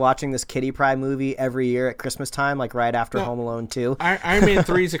we going to be watching this Kitty Pryde movie every year at Christmas time, like right after Home Alone 2? Iron Man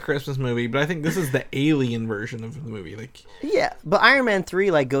 3 is a Christmas movie, but I think this is the alien version of the movie. Yeah, but Iron Man 3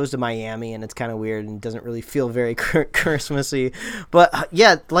 like goes to Miami, and it's kind of weird and doesn't really feel very Christmassy. But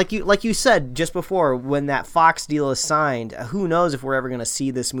yeah, like you said just before, when that Fox deal is signed, who knows if we're ever going to see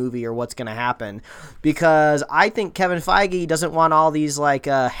this movie or what's going to happen, because I think Kevin Feige doesn't want all these like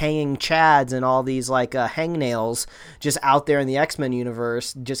hanging chads and all these like hangnails just out there in the X-Men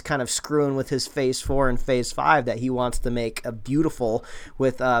universe, just kind of screwing with his Phase 4 and Phase 5 that he wants to make beautiful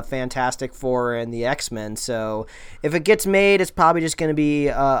with Fantastic Four and the X-Men. So if it gets made, it's probably just going to be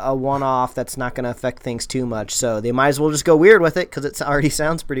a one-off that's not going to affect things too much. So they might as well just go weird with it, because it already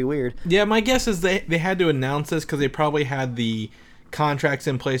sounds pretty weird. Yeah, my guess is they had to announce this because they probably had the contracts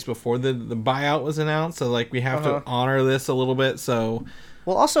in place before the buyout was announced, so like we have to honor this a little bit. So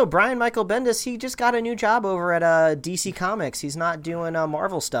well, also Brian Michael Bendis, he just got a new job over at DC Comics. He's not doing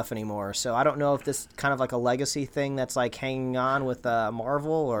Marvel stuff anymore, so I don't know if this is kind of like a legacy thing that's like hanging on with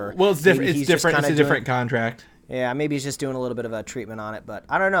Marvel, or it's different. It's different. It's a different contract. Yeah, maybe he's just doing a little bit of a treatment on it, but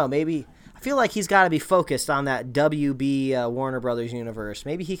I don't know. Maybe I feel like he's got to be focused on that WB Warner Brothers universe.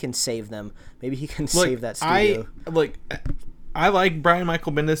 Maybe he can save them. Maybe he can save that studio. I like Brian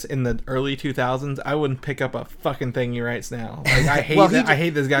Michael Bendis in the early 2000s. I wouldn't pick up a fucking thing he writes now. Like, I hate I hate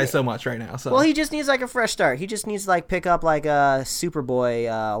this guy so much right now. So. Well, he just needs like a fresh start. He just needs to like pick up like a Superboy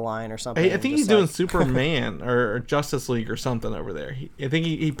line or something. I think he's doing Superman or Justice League or something over there. I think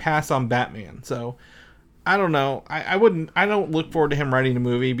he passed on Batman. So I don't know. I don't look forward to him writing a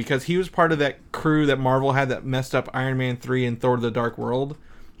movie, because he was part of that crew that Marvel had that messed up Iron Man 3 and Thor: The Dark World.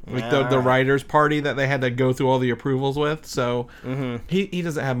 Like the writers' party that they had to go through all the approvals with. So he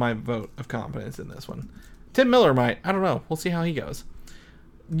doesn't have my vote of confidence in this one. Tim Miller might. I don't know. We'll see how he goes.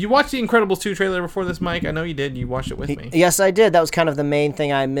 You watched the Incredibles 2 trailer before this, Mike? I know you did. You watched it with me. Yes, I did. That was kind of the main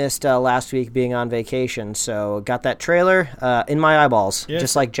thing I missed last week, being on vacation. So got that trailer in my eyeballs,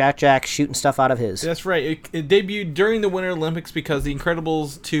 just like Jack shooting stuff out of his. That's right. It debuted during the Winter Olympics because the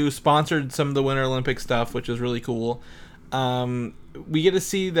Incredibles 2 sponsored some of the Winter Olympic stuff, which was really cool. We get to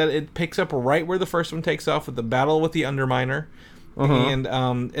see that it picks up right where the first one takes off with the battle with the Underminer.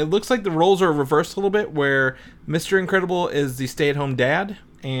 and it looks like the roles are reversed a little bit, where Mr. Incredible is the stay-at-home dad,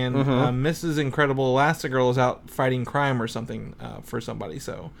 and Mrs. Incredible Elastigirl is out fighting crime or something for somebody.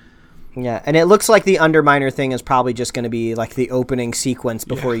 So. Yeah, and it looks like the Underminer thing is probably just going to be like the opening sequence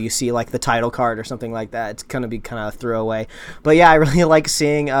before you see like the title card or something like that. It's going to be kind of a throwaway. But yeah, I really like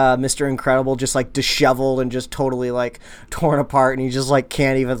seeing Mr. Incredible just like disheveled and just totally like torn apart, and he just like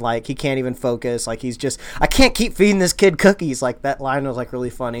can't even focus. Like he's just, I can't keep feeding this kid cookies. Like that line was like really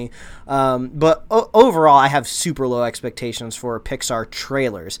funny. But overall, I have super low expectations for Pixar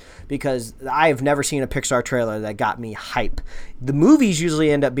trailers because I have never seen a Pixar trailer that got me hype. The movies usually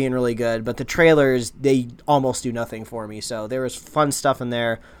end up being really good, but the trailers, they almost do nothing for me. So there was fun stuff in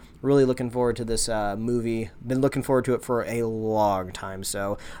there. Really looking forward to this movie. Been looking forward to it for a long time.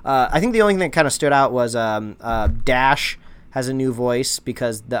 So I think the only thing that kind of stood out was Dash has a new voice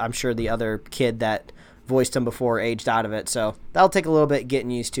because I'm sure the other kid that voiced him before aged out of it. So that'll take a little bit getting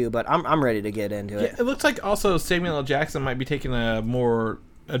used to, but I'm ready to get into it. Yeah, it looks like also Samuel L. Jackson might be taking a more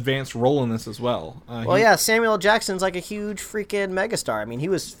advanced role in this as well. Samuel L. Jackson's like a huge freaking megastar. I mean, he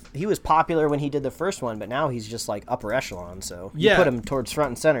was popular when he did the first one, but now he's just like upper echelon. So you put him towards front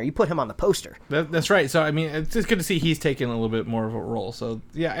and center. You put him on the poster. That's right. So I mean, it's just good to see he's taking a little bit more of a role. So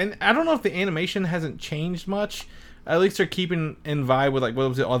yeah, and I don't know if the animation hasn't changed much. At least they're keeping in vibe with like what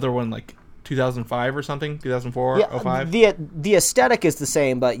was the other one, like 2005 or something, 2004, 05. The aesthetic is the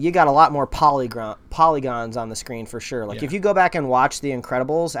same, but you got a lot more polygons on the screen for sure. Like if you go back and watch The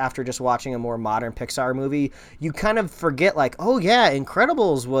Incredibles after just watching a more modern Pixar movie, you kind of forget like, oh yeah,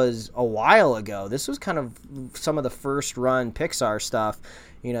 Incredibles was a while ago. This was kind of some of the first run Pixar stuff.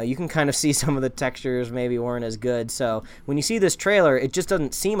 You know, you can kind of see some of the textures maybe weren't as good. So when you see this trailer, it just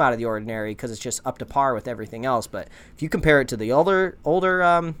doesn't seem out of the ordinary because it's just up to par with everything else. But if you compare it to the older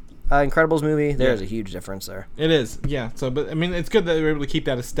Incredibles movie, there's a huge difference there. It is, yeah. So, but I mean, it's good that they were able to keep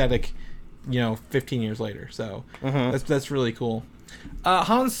that aesthetic, 15 years later. So that's really cool.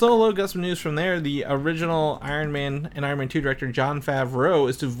 Han Solo got some news from there. The original Iron Man and Iron Man 2 director Jon Favreau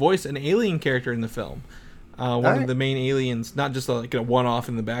is to voice an alien character in the film. One of the main aliens, not just like a one-off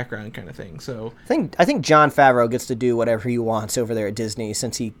in the background kind of thing. So I think Jon Favreau gets to do whatever he wants over there at Disney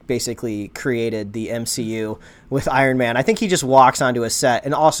since he basically created the MCU with Iron Man. I think he just walks onto a set,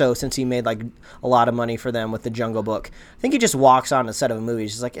 and also since he made like a lot of money for them with the Jungle Book, I think he just walks on a set of a movie.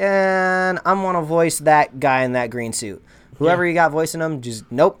 He's just like, and I want to voice that guy in that green suit. Whoever you got voicing him,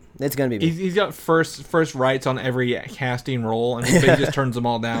 just nope, it's gonna be me. He's got first rights on every casting role, and he just turns them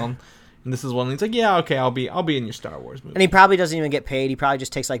all down. And this is one. He's like, yeah, okay, I'll be in your Star Wars movie. And he probably doesn't even get paid. He probably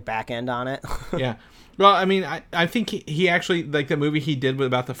just takes like back end on it. Yeah. Well, I mean, I think he actually, like the movie he did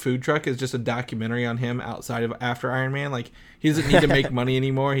about the food truck is just a documentary on him outside of after Iron Man. Like he doesn't need to make money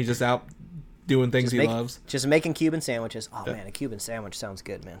anymore. He's just out doing things he loves. Just making Cuban sandwiches. Oh man, a Cuban sandwich sounds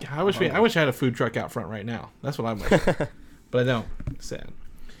good, man. I wish I had a food truck out front right now. That's what I wish. But I don't. Sad.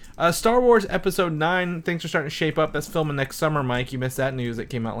 Star Wars Episode 9, things are starting to shape up. That's filming next summer, Mike. You missed that news that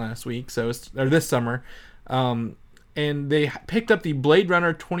came out last week, or this summer. And they picked up the Blade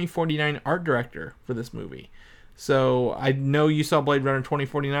Runner 2049 art director for this movie. So I know you saw Blade Runner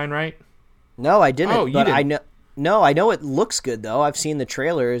 2049, right? No, I didn't. Oh, you didn't. I know it looks good, though. I've seen the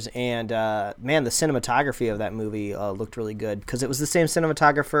trailers, and man, the cinematography of that movie looked really good because it was the same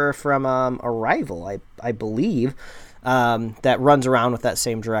cinematographer from Arrival, I believe. That runs around with that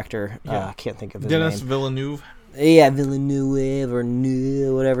same director. I can't think of his name. Denis Villeneuve. Yeah, Villeneuve or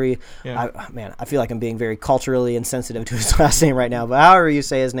New, whatever. I feel like I'm being very culturally insensitive to his last name right now, but however you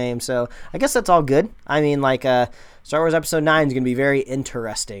say his name. So I guess that's all good. I mean, like Star Wars Episode 9 is going to be very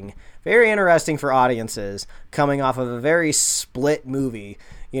interesting for audiences coming off of a very split movie.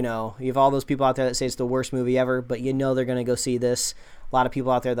 You have all those people out there that say it's the worst movie ever, but they're going to go see this. A lot of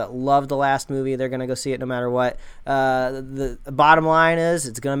people out there that love the last movie, they're going to go see it no matter what. The bottom line is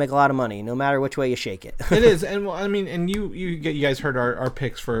it's going to make a lot of money, no matter which way you shake it. It is. And well, I mean, and you guys heard our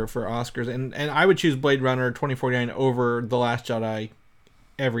picks for Oscars, and I would choose Blade Runner 2049 over The Last Jedi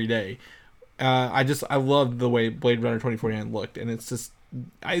every day. I love the way Blade Runner 2049 looked, and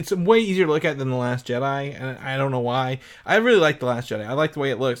it's way easier to look at than The Last Jedi, and I don't know why. I really like The Last Jedi. I like the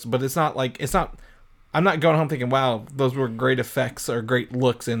way it looks, but it's not. I'm not going home thinking, wow, those were great effects or great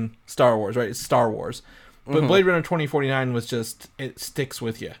looks in Star Wars, right? It's Star Wars. But Blade Runner 2049 was just, it sticks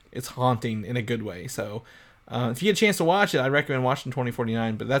with you. It's haunting in a good way. So if you get a chance to watch it, I'd recommend watching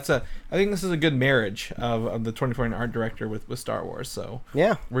 2049. But I think this is a good marriage of the 2049 art director with Star Wars. So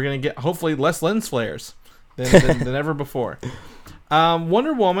yeah, we're going to get hopefully less lens flares than ever before.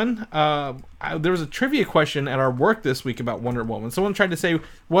 Wonder Woman. There was a trivia question at our work this week about Wonder Woman. Someone tried to say,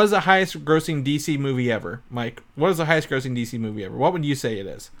 what is the highest grossing DC movie ever? Mike, what is the highest grossing DC movie ever? What would you say it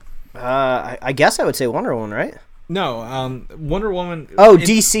is? I guess I would say Wonder Woman, right? No, Wonder Woman. Oh,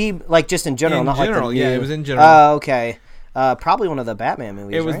 DC, like just in general, not general, like the new... yeah, it was in general. Oh, okay. Probably one of the Batman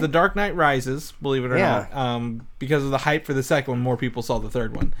movies. It was right? The Dark Knight Rises, believe it or not. Because of the hype for the second one, more people saw the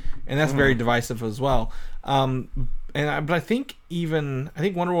third one, and that's very divisive as well. But I think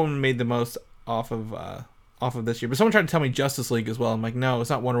Wonder Woman made the most off of this year. But someone tried to tell me Justice League as well. I'm like, no, it's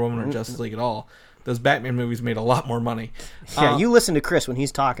not Wonder Woman or Justice League at all. Those Batman movies made a lot more money. Yeah, you listen to Chris when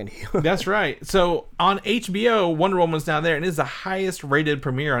he's talking to you. That's right. So on HBO, Wonder Woman's now there, and it is the highest rated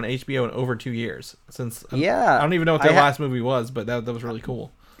premiere on HBO in over 2 years. I don't even know what their last movie was, but that was really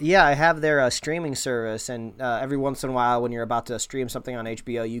cool. Yeah, I have their streaming service, and every once in a while when you're about to stream something on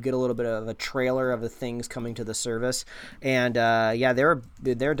HBO, you get a little bit of a trailer of the things coming to the service. And they're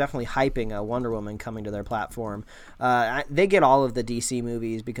definitely hyping Wonder Woman coming to their platform. They get all of the DC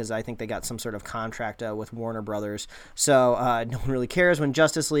movies because I think they got some sort of contract with Warner Brothers. So no one really cares when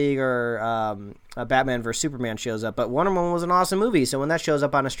Justice League or Batman vs Superman shows up. But Wonder Woman was an awesome movie, so when that shows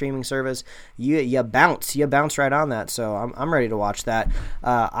up on a streaming service, you bounce right on that. So I'm ready to watch that.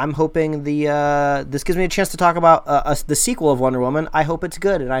 I'm hoping this gives me a chance to talk about the sequel of Wonder Woman. I hope it's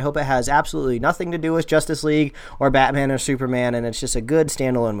good, and I hope it has absolutely nothing to do with Justice League or Batman or Superman, and it's just a good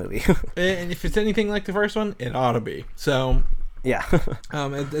standalone movie. And if it's anything like the first one, it ought to be. So yeah,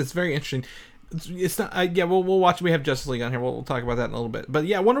 it's very interesting. It's not. We'll watch. We have Justice League on here. We'll talk about that in a little bit. But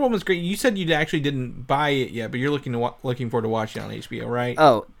yeah, Wonder Woman's great. You said you actually didn't buy it yet, but you're looking forward to watching it on HBO, right?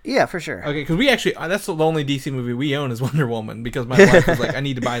 Oh yeah, for sure. Okay, because we actually that's the only DC movie we own is Wonder Woman because my wife was like, I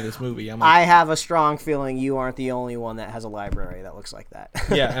need to buy this movie. I'm like, I have a strong feeling you aren't the only one that has a library that looks like that.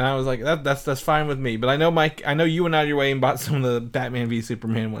 Yeah, and I was like, that's fine with me. But I know Mike. I know you went out of your way and bought some of the Batman v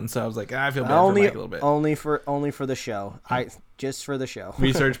Superman ones, so I was like, I feel bad for Mike a little bit. Only for the show. Just for the show.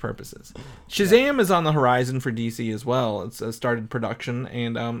 Research purposes. Shazam is on the horizon for DC as well. It's started production,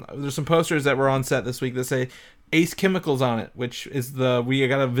 and there's some posters that were on set this week that say Ace Chemicals on it, which is we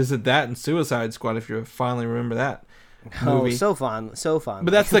got to visit that in Suicide Squad if you finally remember that movie. Oh, so fun.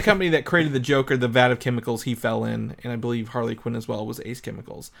 But that's the company that created the Joker, the vat of chemicals he fell in, and I believe Harley Quinn as well was Ace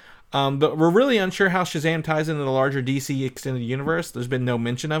Chemicals. But we're really unsure how Shazam ties into the larger DC extended universe. There's been no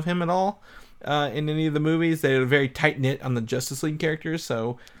mention of him at all. In any of the movies. They're very tight-knit on the Justice League characters,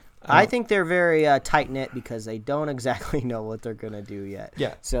 so... I think they're very tight-knit because they don't exactly know what they're going to do yet.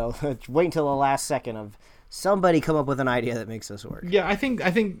 Yeah. So wait until the last second of somebody come up with an idea that makes this work. Yeah, I think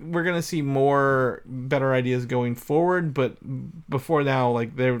we're going to see more better ideas going forward, but before now,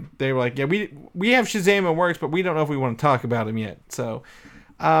 like, they were like, yeah, we have Shazam in works, but we don't know if we want to talk about him yet. So,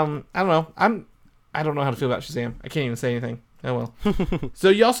 I don't know. I don't know how to feel about Shazam. I can't even say anything. Oh, well. So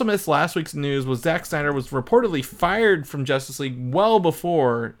you also missed last week's news was Zack Snyder was reportedly fired from Justice League well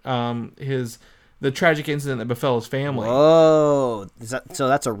before the tragic incident that befell his family. Whoa. So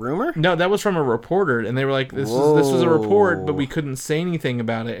that's a rumor? No, that was from a reporter, and they were like, this was a report, but we couldn't say anything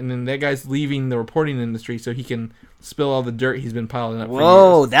about it. And then that guy's leaving the reporting industry so he can spill all the dirt he's been piling up for years.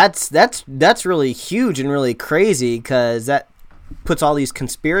 Whoa, that's really huge and really crazy because that puts all these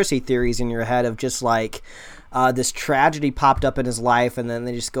conspiracy theories in your head of just like... this tragedy popped up in his life, and then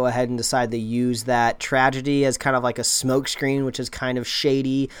they just go ahead and decide to use that tragedy as kind of like a smokescreen, which is kind of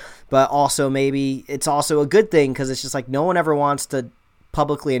shady, but also maybe it's also a good thing because it's just like no one ever wants to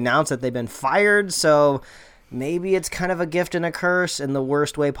publicly announce that they've been fired, so maybe it's kind of a gift and a curse in the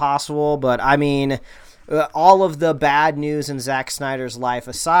worst way possible. But I mean, all of the bad news in Zack Snyder's life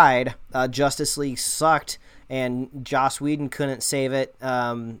aside, Justice League sucked, and Joss Whedon couldn't save it.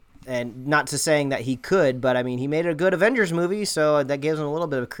 And not to saying that he could, but I mean, he made a good Avengers movie, so that gives him a little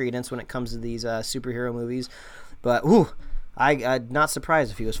bit of credence when it comes to these superhero movies. But, I'm not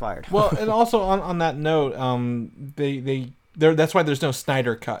surprised if he was fired. Well, and also on that note, that's why there's no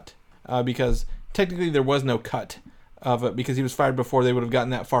Snyder cut, because technically there was no cut of it because he was fired before they would have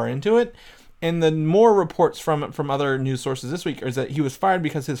gotten that far into it. And the more reports from other news sources this week is that he was fired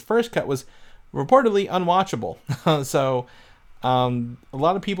because his first cut was reportedly unwatchable. So... a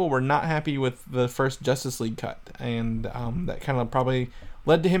lot of people were not happy with the first Justice League cut, and that kind of probably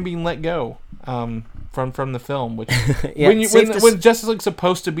led to him being let go from the film. Which yeah, when Justice League's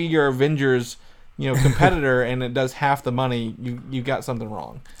supposed to be your Avengers, competitor, and it does half the money, you got something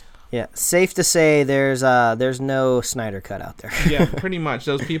wrong. Yeah, safe to say there's no Snyder cut out there. Yeah, pretty much.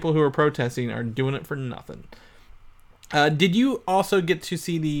 Those people who are protesting are doing it for nothing. Did you also get to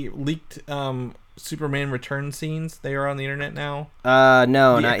see the leaked Superman return scenes? They are on the internet now.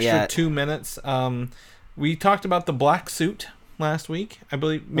 No, the not extra yet. 2 minutes. We talked about the black suit last week, I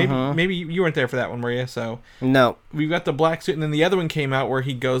believe. Maybe you weren't there for that one, were you? So No. we've got the black suit, and then the other one came out where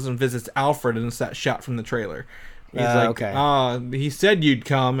he goes and visits Alfred, and it's that shot from the trailer. He's like, okay. He said you'd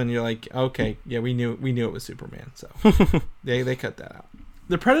come, and you're like, okay, yeah, we knew it was Superman, so they cut that out.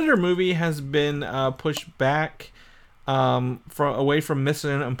 The Predator movie has been pushed back away from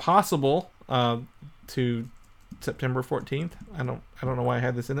Mission Impossible to September 14th. I don't know why I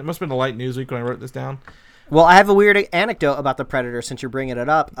had this in. It must have been a light news week when I wrote this down. Well, I have a weird anecdote about the Predator since you're bringing it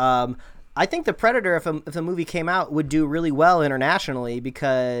up. I think the Predator, if the movie came out, would do really well internationally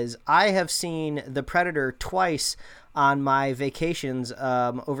because I have seen the Predator twice on my vacations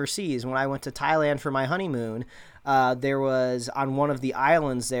overseas. When I went to Thailand for my honeymoon, there was on one of the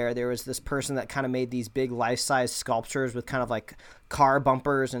islands there was this person that kind of made these big life-size sculptures with kind of like car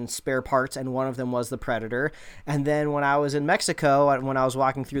bumpers and spare parts, and one of them was the Predator. And then when I was in Mexico, when I was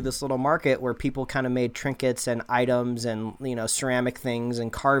walking through this little market where people kind of made trinkets and items and, you know, ceramic things and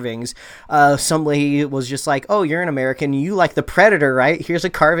carvings, somebody was just like, oh, you're an American, you like the Predator, right? Here's a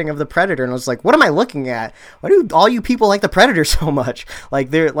carving of the Predator. And I was like, what am I looking at? Why do all you people like the Predator so much?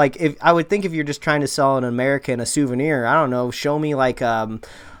 Like, they're like, if I would think if you're just trying to sell an American a souvenir, I don't know, show me like an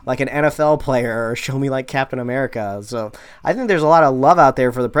NFL player or show me like Captain America. So I think there's a lot of love out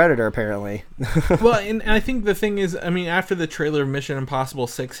there for the Predator, apparently. Well, and I think the thing is, I mean, after the trailer of Mission Impossible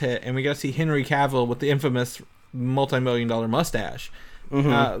 6 hit, and we got to see Henry Cavill with the infamous multi-million-dollar mustache,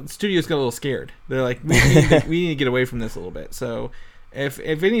 the studios got a little scared. They're like, we need to get away from this a little bit. So if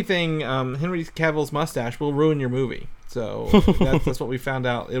anything, Henry Cavill's mustache will ruin your movie. So that's what we found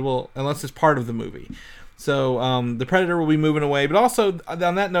out. It will, unless it's part of the movie. So the Predator will be moving away. But also,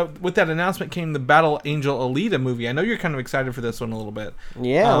 on that note, with that announcement came the Battle Angel Alita movie. I know you're kind of excited for this one a little bit.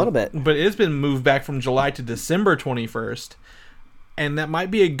 Yeah, a little bit. But it's been moved back from July to December 21st. And that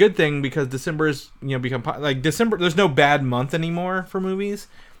might be a good thing because December's, become... Like, December, there's no bad month anymore for movies.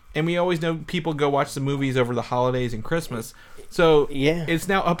 And we always know people go watch the movies over the holidays and Christmas. So yeah, it's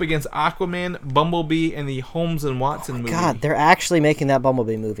now up against Aquaman, Bumblebee, and the Holmes and Watson movie. God, they're actually making that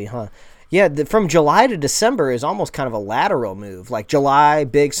Bumblebee movie, huh? Yeah, from July to December is almost kind of a lateral move. Like July,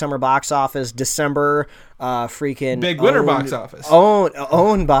 big summer box office. December, freaking big winter box office.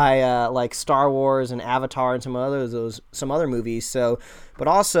 Owned by like Star Wars and Avatar and some other movies. So, but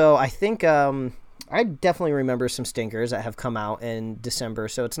also I think I definitely remember some stinkers that have come out in December.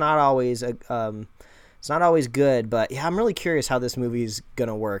 So it's not always good, but yeah, I'm really curious how this movie's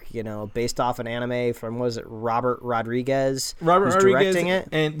gonna work. Based off an anime from Robert Rodriguez, who's directing it,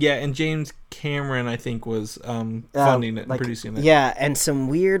 and James Cameron, I think, was funding it and producing it. Yeah, and some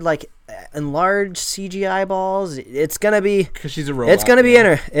weird enlarged CGI balls. It's gonna be because she's a robot. It's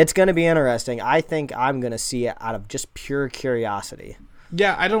gonna be interesting. I think I'm gonna see it out of just pure curiosity.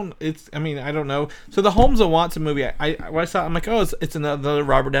 Yeah, I don't know. So the Holmes and Watson movie, when I saw it, I'm like, oh, it's another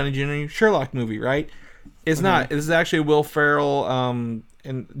Robert Downey Jr. Sherlock movie, right? It's not. It's actually a Will Ferrell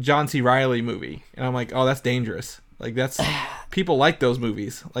and John C. Reilly movie, and I'm like, oh, that's dangerous. Like that's people like those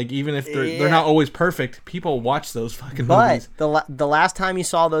movies. Like even if they're not always perfect, people watch those fucking movies. But the last time you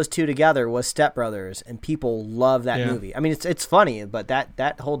saw those two together was Step Brothers, and people love that movie. I mean, it's funny, but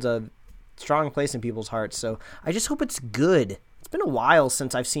that holds a strong place in people's hearts. So I just hope it's good. It's been a while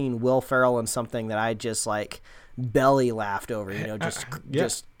since I've seen Will Ferrell in something that I just belly laughed over,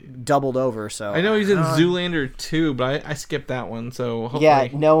 just doubled over. So I know he's in Zoolander 2, but I skipped that one. So hopefully...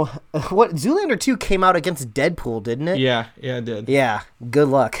 what Zoolander 2 came out against Deadpool, didn't it? Yeah, it did. Yeah, good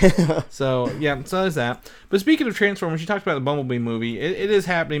luck. so there's that. But speaking of Transformers, you talked about the Bumblebee movie. It is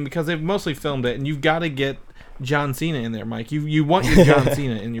happening because they've mostly filmed it, and you've got to get John Cena in there, Mike. You want your John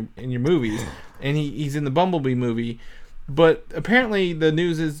Cena in your movies, and he's in the Bumblebee movie. But apparently the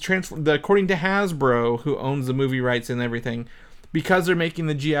news is, according to Hasbro, who owns the movie rights and everything, because they're making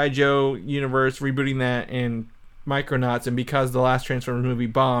the G.I. Joe universe, rebooting that, and Micronauts, and because the last Transformers movie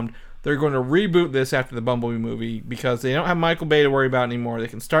bombed, they're going to reboot this after the Bumblebee movie because they don't have Michael Bay to worry about anymore. They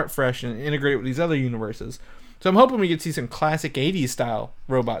can start fresh and integrate with these other universes. So I'm hoping we get to see some classic 80s style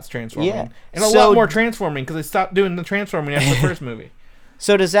robots transforming. Yeah. And a lot more transforming because they stopped doing the transforming after the first movie.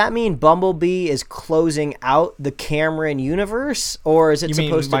 So does that mean Bumblebee is closing out the Cameron universe, or is it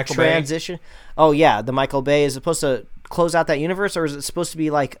supposed to transition? Bay? Oh yeah, the Michael Bay is supposed to close out that universe, or is it supposed to be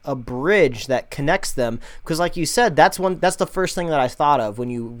like a bridge that connects them? Because like you said, that's the first thing that I thought of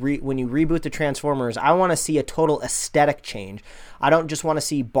when you reboot the Transformers. I want to see a total aesthetic change. I don't just want to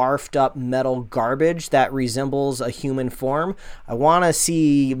see barfed up metal garbage that resembles a human form. I want to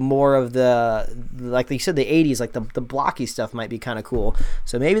see more of like you said, the 80s, like the blocky stuff might be kind of cool.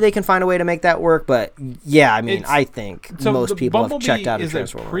 So maybe they can find a way to make that work. But yeah, I mean, I think most people have checked out of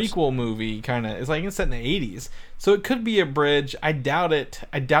Transformers. Bumblebee is a prequel movie, kind of. It's like it's set in the 80s. So it could be a bridge. I doubt it.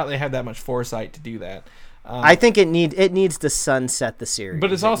 I doubt they had that much foresight to do that. I think it needs to sunset the series.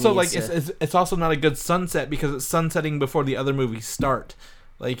 But it's also it's also not a good sunset because it's sunsetting before the other movies start.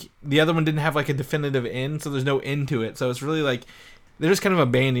 Like the other one didn't have like a definitive end, so there's no end to it. So it's really like they're just kind of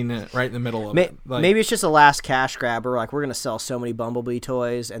abandoning it right in the middle of it. Like, maybe it's just a last cash grab. Like we're gonna sell so many Bumblebee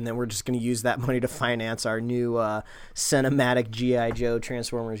toys, and then we're just gonna use that money to finance our new cinematic G.I. Joe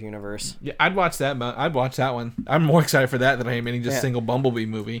Transformers universe. Yeah, I'd watch that. I'd watch that one. I'm more excited for that than I am any single Bumblebee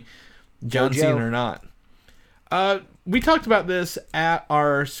movie, John Cena or not. We talked about this at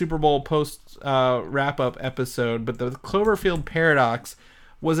our Super Bowl post wrap-up episode, but the Cloverfield Paradox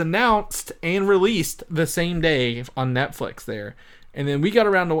was announced and released the same day on Netflix there. And then we got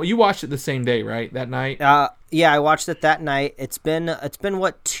around to... You watched it the same day, right? That night? Yeah, I watched it that night. It's been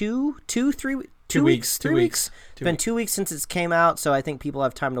what, 2 weeks? 2 weeks? 3 weeks? It's been 2 weeks since it came out, so I think people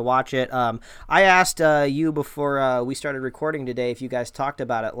have time to watch it. I asked you before we started recording today if you guys talked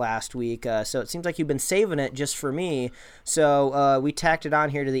about it last week, so it seems like you've been saving it just for me. So we tacked it on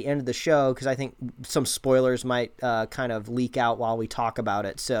here to the end of the show because I think some spoilers might kind of leak out while we talk about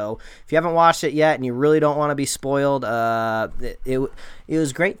it. So if you haven't watched it yet and you really don't want to be spoiled, it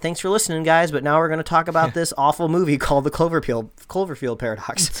was great. Thanks for listening, guys. But now we're going to talk about this awful movie called The Cloverfield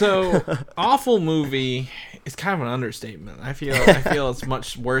Paradox. So, awful movie is kind of an understatement. I feel it's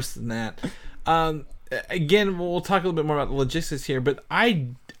much worse than that. Again, we'll talk a little bit more about the logistics here, but I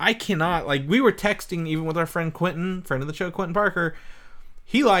cannot, like, we were texting even with our friend Quentin, friend of the show, Quentin Parker.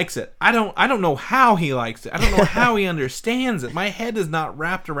 He likes it. I don't know how he likes it. I don't know how he understands it. My head is not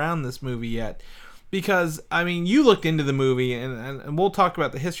wrapped around this movie yet. Because, I mean, you looked into the movie, and we'll talk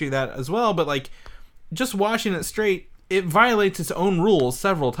about the history of that as well, but, like, just watching it straight, it violates its own rules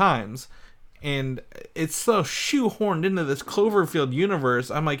several times. And it's so shoehorned into this Cloverfield universe.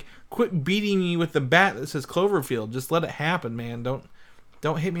 I'm like, quit beating me with the bat that says Cloverfield. Just let it happen, man.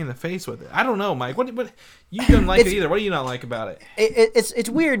 Don't hit me in the face with it. I don't know, Mike. What you didn't like it either. What do you not like about it? It's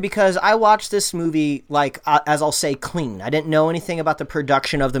weird because I watched this movie, like, as I'll say, clean. I didn't know anything about the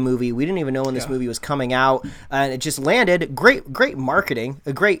production of the movie. We didn't even know when this movie was coming out. And it just landed. Great marketing.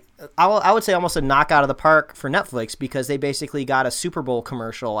 I would say almost a knock out of the park for Netflix because they basically got a Super Bowl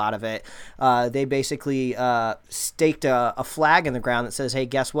commercial out of it. They basically staked a flag in the ground that says, hey,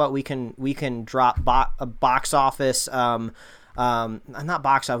 guess what? We can drop a box office... not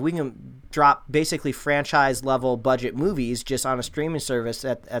box office. We can drop basically franchise level budget movies just on a streaming service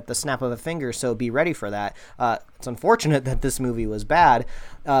at the snap of a finger. So be ready for that. It's unfortunate that this movie was bad,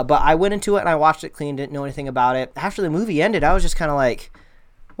 but I went into it and I watched it clean. Didn't know anything about it. After the movie ended, I was just kind of like,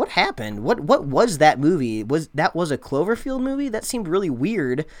 what happened? What was that movie? Was a Cloverfield movie? That seemed really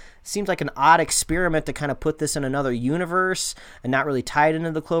weird. Seems like an odd experiment to kind of put this in another universe and not really tie it into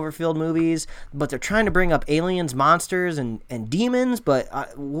the Cloverfield movies. But they're trying to bring up aliens, monsters, and demons. But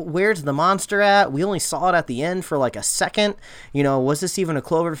where's the monster at? We only saw it at the end for like a second. You know, was this even a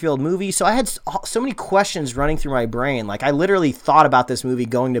Cloverfield movie? So I had so many questions running through my brain. Like I literally thought about this movie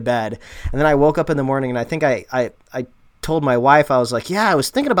going to bed, and then I woke up in the morning and I think I told my wife, I was like, yeah, I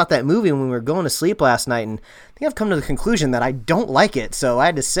was thinking about that movie when we were going to sleep last night, and I think I've come to the conclusion that I don't like it, so I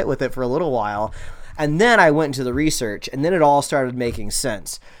had to sit with it for a little while. And then I went into the research, and then it all started making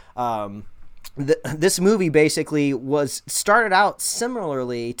sense. This movie basically started out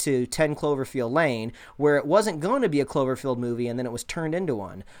similarly to 10 Cloverfield Lane, where it wasn't going to be a Cloverfield movie, and then it was turned into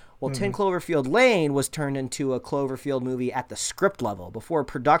one. Well, 10 Cloverfield Lane was turned into a Cloverfield movie at the script level. Before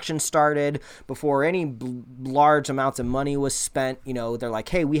production started, before any large amounts of money was spent, you know, they're like,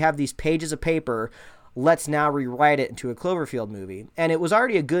 hey, we have these pages of paper. Let's now rewrite it into a Cloverfield movie. And it was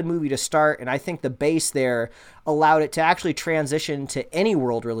already a good movie to start, and I think the base there allowed it to actually transition to any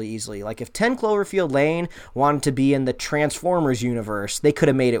world really easily. Like if 10 Cloverfield Lane wanted to be in the Transformers universe, they could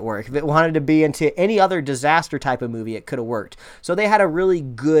have made it work. If it wanted to be into any other disaster type of movie, it could have worked. So they had a really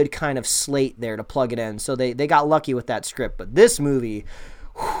good kind of slate there to plug it in. So they got lucky with that script. But this movie...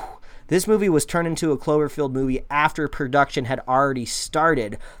 This movie was turned into a Cloverfield movie after production had already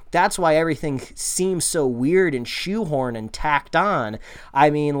started. That's why everything seems so weird and shoehorned and tacked on. I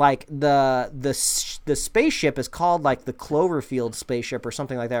mean, like the spaceship is called like the Cloverfield spaceship or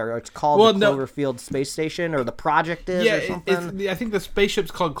something like that, or it's called the Cloverfield space station, or the project is or something. I think the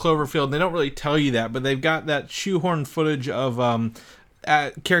spaceship's called Cloverfield. They don't really tell you that, but they've got that shoehorned footage of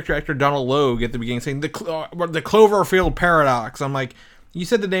character actor Donald Logue at the beginning saying the Cloverfield paradox. I'm like, you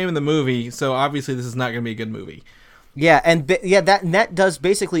said the name of the movie, so obviously this is not going to be a good movie. Yeah, and that does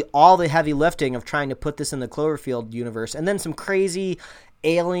basically all the heavy lifting of trying to put this in the Cloverfield universe, and then some crazy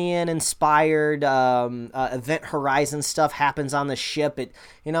alien-inspired Event Horizon stuff happens on the ship. It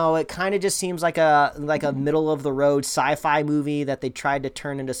kind of just seems like a middle-of-the-road sci-fi movie that they tried to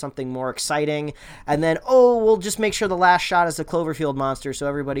turn into something more exciting. And then, we'll just make sure the last shot is the Cloverfield monster, so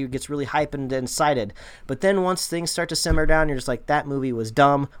everybody gets really hyped and excited. But then once things start to simmer down, you're just like, that movie was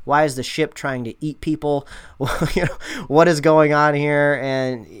dumb. Why is the ship trying to eat people? What is going on here?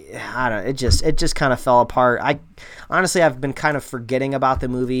 And I don't know. It just kind of fell apart. Honestly, I've been kind of forgetting about the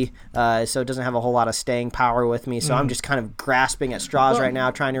movie, so it doesn't have a whole lot of staying power with me. So I'm just kind of grasping at straws right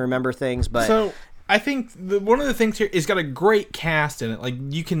now, trying to remember things. But so I think one of the things here is got a great cast in it. Like,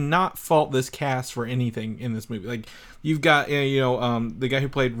 you cannot fault this cast for anything in this movie. Like, you've got the guy who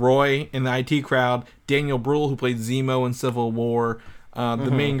played Roy in the IT Crowd, Daniel Bruhl who played Zemo in Civil War, the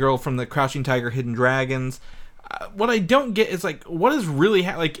main girl from the Crouching Tiger, Hidden Dragons. What I don't get is, like, what is really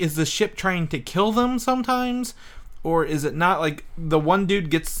is the ship trying to kill them sometimes? Or is it not? Like, the one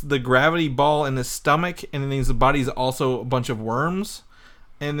dude gets the gravity ball in his stomach, and then his body's also a bunch of worms.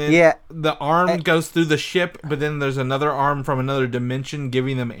 And then the arm goes through the ship, but then there's another arm from another dimension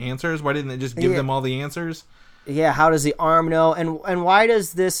giving them answers. Why didn't it just give them all the answers? Yeah, how does the arm know? And why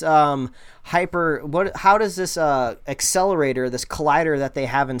does this how does this accelerator, this collider that they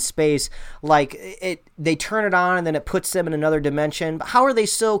have in space, they turn it on and then it puts them in another dimension? But how are they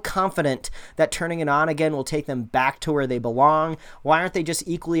so confident that turning it on again will take them back to where they belong? Why aren't they just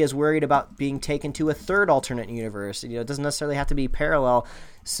equally as worried about being taken to a third alternate universe? It doesn't necessarily have to be parallel.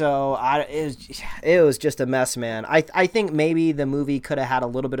 So it was just a mess, man. I think maybe the movie could have had a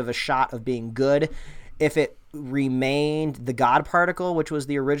little bit of a shot of being good if it remained the God Particle, which was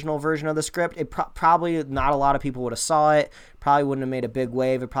the original version of the script. It probably not a lot of people would have saw it. Probably wouldn't have made a big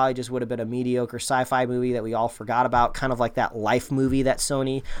wave. It probably just would have been a mediocre sci-fi movie that we all forgot about, kind of like that Life movie that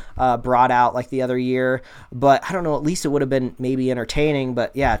Sony brought out like the other year. But I don't know, at least it would have been maybe entertaining.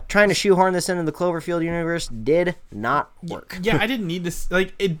 But yeah, trying to shoehorn this into the Cloverfield universe did not work. Yeah, I didn't need this.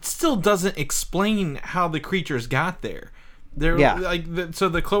 Like, it still doesn't explain how the creatures got there. So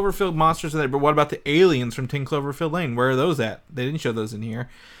the Cloverfield monsters are there, but what about the aliens from 10 Cloverfield Lane? Where are those at? They didn't show those in here.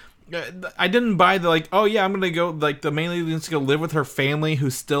 I didn't buy the, I'm gonna go, the main alien's to go live with her family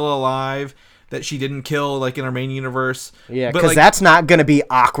who's still alive, that she didn't kill, in her main universe. Yeah, because that's not gonna be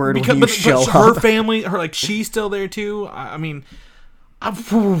awkward when you show up. Her family, she's still there too. I mean,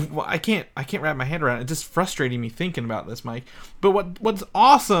 I can't wrap my head around it. It's just frustrating me thinking about this, Mike. But what's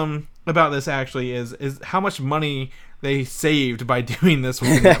awesome about this actually is how much money they saved by doing this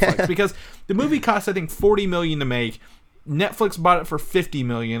with Netflix. Because the movie cost, I think, $40 million to make. Netflix bought it for $50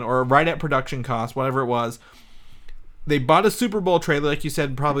 million, or right at production cost, whatever it was. They bought a Super Bowl trailer, like you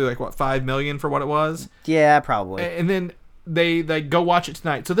said, probably $5 million for what it was. Yeah, probably. And then they go watch it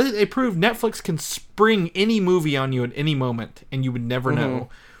tonight. So they prove Netflix can spring any movie on you at any moment, and you would never know.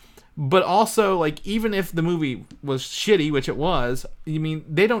 But also, even if the movie was shitty, which it was,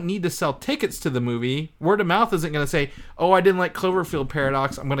 they don't need to sell tickets to the movie. Word of mouth isn't going to say, I didn't like Cloverfield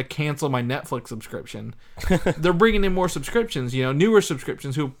Paradox, I'm going to cancel my Netflix subscription. They're bringing in more subscriptions, newer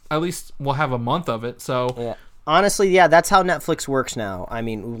subscriptions who at least will have a month of it. So yeah. Honestly, yeah, that's how Netflix works now. I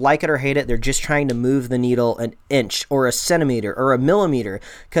mean, like it or hate it, they're just trying to move the needle an inch or a centimeter or a millimeter.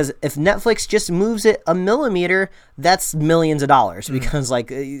 Because if Netflix just moves it a millimeter, that's millions of dollars. Because,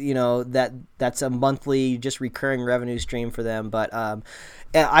 that's a monthly, just recurring revenue stream for them. But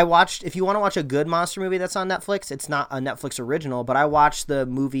if you want to watch a good monster movie that's on Netflix, it's not a Netflix original, but I watched the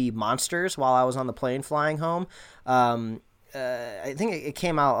movie Monsters while I was on the plane flying home. I think it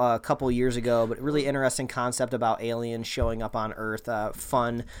came out a couple years ago, but really interesting concept about aliens showing up on Earth.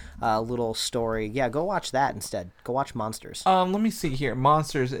 Fun little story. Yeah, go watch that instead. Go watch Monsters. Let me see here.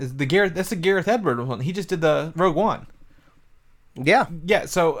 Monsters is that's the Gareth Edwards one. He just did the Rogue One. Yeah. Yeah,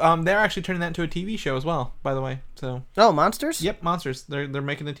 so they're actually turning that into a TV show as well, by the way. So Monsters? Yep, Monsters. They're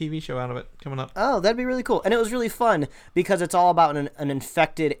making a TV show out of it coming up. Oh, that'd be really cool. And it was really fun because it's all about an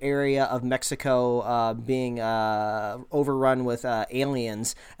infected area of Mexico being overrun with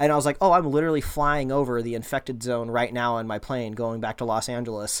aliens. And I was like, I'm literally flying over the infected zone right now on my plane going back to Los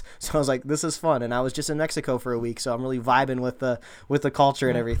Angeles. So I was like, this is fun. And I was just in Mexico for a week, so I'm really vibing with the culture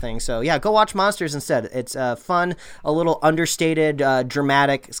and everything. So yeah, go watch Monsters instead. It's fun, a little understated animated,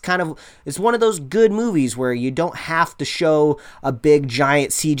 dramatic. It's one of those good movies where you don't have to show a big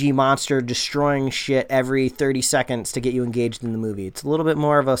giant CG monster destroying shit every 30 seconds to get you engaged in the movie. It's a little bit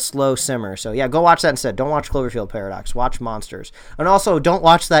more of a slow simmer. So yeah, go watch that instead. Don't watch Cloverfield Paradox. Watch Monsters. And also, don't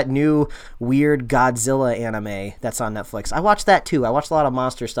watch that new weird Godzilla anime that's on Netflix. I watched that too. I watched a lot of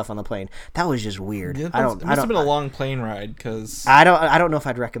monster stuff on the plane. That was just weird. It must have been a long plane ride because I don't know if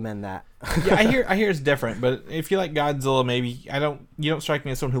I'd recommend that. Yeah, I hear it's different, but if you like Godzilla, maybe you don't strike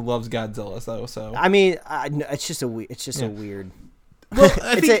me as someone who loves Godzilla though. So I mean, it's just a weird. Well,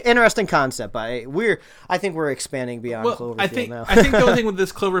 it's an interesting concept, but I think we're expanding beyond Cloverfield now. I think the only thing with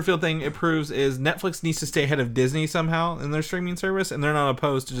this Cloverfield thing it proves is Netflix needs to stay ahead of Disney somehow in their streaming service, and they're not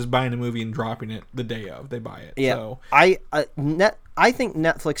opposed to just buying a movie and dropping it the day of they buy it. Yeah, so. I think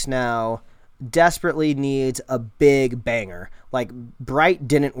Netflix now desperately needs a big banger. Like Bright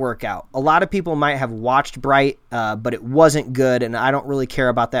didn't work out. A lot of people might have watched Bright, but it wasn't good, and I don't really care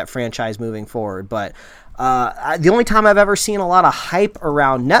about that franchise moving forward. But the only time I've ever seen a lot of hype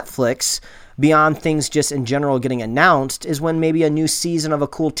around Netflix beyond things just in general getting announced is when maybe a new season of a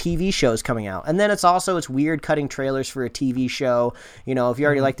cool TV show is coming out. And then it's weird cutting trailers for a TV show. You know, if you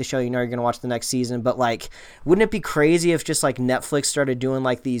already like the show, you know you're going to watch the next season. But like, wouldn't it be crazy if just like Netflix started doing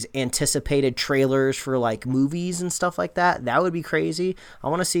like these anticipated trailers for like movies and stuff like that? That would be crazy. I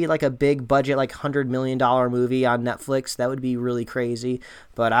want to see like a big budget, like $100 million movie on Netflix. That would be really crazy.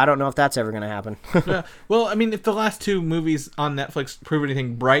 But I don't know if that's ever going to happen. Yeah. Well, I mean, if the last two movies on Netflix prove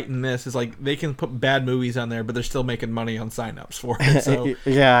anything, Bright and this is like they can put bad movies on there, but they're still making money on signups for it. So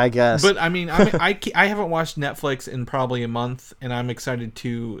yeah, I guess. But I mean, I haven't watched Netflix in probably a month, and I'm excited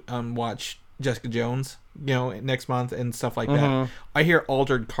to watch Jessica Jones, you know, next month and stuff like that. I hear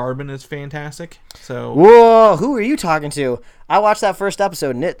Altered Carbon is fantastic. So whoa, who are you talking to? I watched that first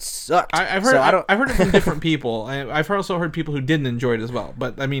episode and it sucked. I've heard it from different people. I've also heard people who didn't enjoy it as well.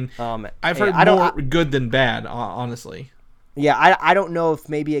 But I mean, I've heard more good than bad, honestly. Yeah, I don't know if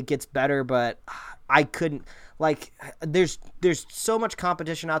maybe it gets better, but I couldn't. Like, there's so much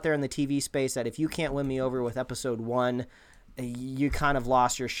competition out there in the TV space that if you can't win me over with episode 1, you kind of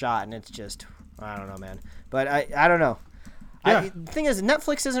lost your shot, and it's just, I don't know, man. But I don't know. Yeah. The thing is,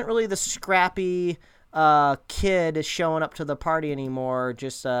 Netflix isn't really the scrappy kid showing up to the party anymore,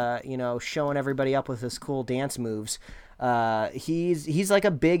 just showing everybody up with his cool dance moves. He's like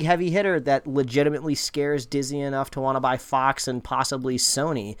a big heavy hitter that legitimately scares Disney enough to want to buy Fox and possibly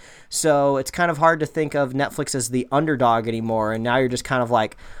Sony. So it's kind of hard to think of Netflix as the underdog anymore. And now you're just kind of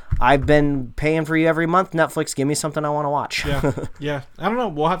like, I've been paying for you every month, Netflix, give me something I want to watch. Yeah. I don't know.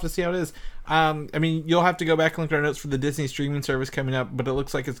 We'll have to see how it is. I mean, you'll have to go back and look at our notes for the Disney streaming service coming up, but it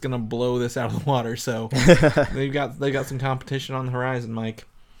looks like it's going to blow this out of the water. So they've got some competition on the horizon, Mike.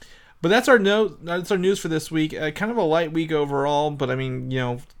 But that's our news for this week. Kind of a light week overall, but I mean, you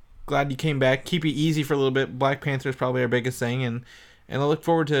know, glad you came back. Keep it easy for a little bit. Black Panther is probably our biggest thing, and I look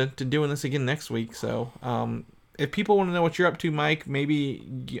forward to doing this again next week. So, if people want to know what you're up to, Mike,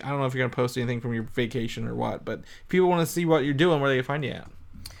 maybe I don't know if you're gonna post anything from your vacation or what, but if people want to see what you're doing, where they can find you at.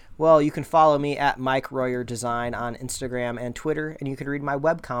 Well, you can follow me at Mike Royer Design on Instagram and Twitter, and you can read my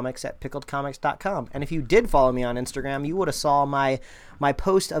webcomics at pickledcomics.com. And if you did follow me on Instagram, you would have saw my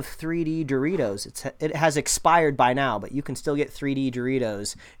post of 3D Doritos. It has expired by now, but you can still get 3D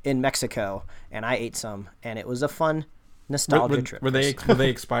Doritos in Mexico, and I ate some, and it was a fun nostalgia trip. Were they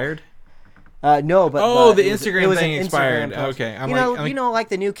expired? No, but the Instagram thing expired. Post. Okay, you know, like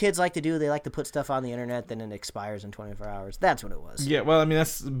the new kids like to do. They like to put stuff on the internet, then it expires in 24 hours. That's what it was. Yeah, well, I mean,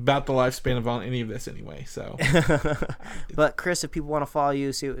 that's about the lifespan of any of this anyway. So, but Chris, if people want to follow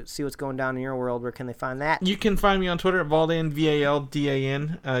you, see what's going down in your world, where can they find that? You can find me on Twitter at Valdan,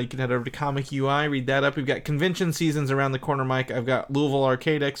 VALDAN. You can head over to Comic UI, read that up. We've got convention seasons around the corner, Mike. I've got Louisville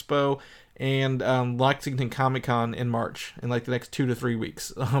Arcade Expo and Lexington Comic Con in March, in like the next 2 to 3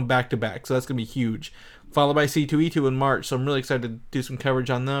 weeks, back to back. So that's going to be huge. Followed by C2E2 in March. So I'm really excited to do some coverage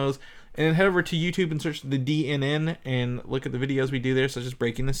on those. And then head over to YouTube and search the DNN and look at the videos we do there, such as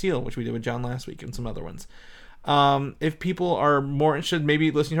Breaking the Seal, which we did with John last week, and some other ones. If people are more interested, maybe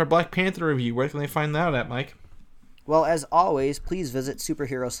listening to our Black Panther review, where can they find that at, Mike? Well, as always, please visit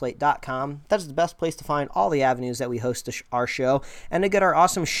superheroslate.com. That is the best place to find all the avenues that we host our show and to get our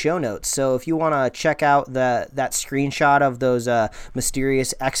awesome show notes. So if you want to check out that screenshot of those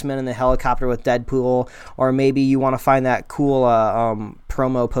mysterious X-Men in the helicopter with Deadpool, or maybe you want to find that cool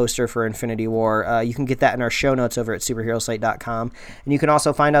promo poster for Infinity War, you can get that in our show notes over at superheroslate.com. And you can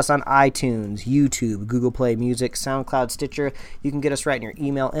also find us on iTunes, YouTube, Google Play Music, SoundCloud, Stitcher. You can get us right in your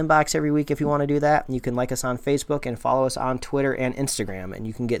email inbox every week if you want to do that. And you can like us on Facebook and follow us on Twitter and Instagram. And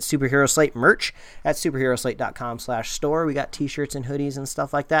you can get Superhero Slate merch at superheroslate.com/store. We got t-shirts and hoodies and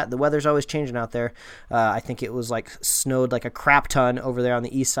stuff like that. The weather's always changing out there. I think it was like snowed like a crap ton over there on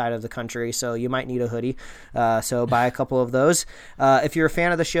the east side of the country, so you might need a hoodie. So buy a couple of those. If you're a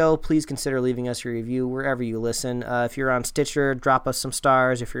fan of the show, please consider leaving us a review wherever you listen. If you're on Stitcher, drop us some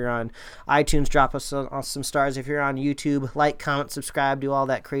stars. If you're on iTunes, drop us some stars. If you're on YouTube, like, comment, subscribe, do all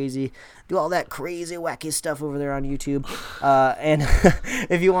that crazy wacky stuff over there on YouTube. And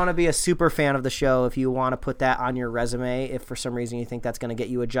if you want to be a super fan of the show, if you want to put that on your resume, if for some reason you think that's going to get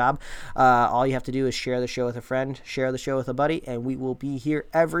you a job, all you have to do is share the show with a friend, share the show with a buddy, and we will be here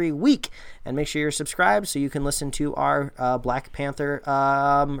every week. And make sure you're subscribed so you can listen to our Black Panther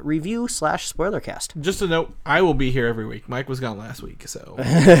review / spoiler cast. Just a note, I will be here every week. Mike was gone last week, so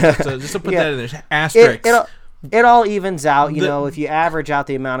just to put that in there. Asterisks. It all evens out, if you average out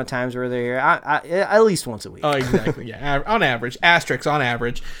the amount of times we're there, at least once a week. Oh, exactly. Yeah, on average. Asterisks on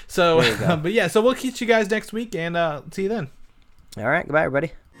average. So, but yeah, so we'll catch you guys next week, and see you then. All right. Goodbye,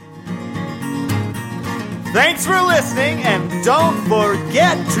 everybody. Thanks for listening, and don't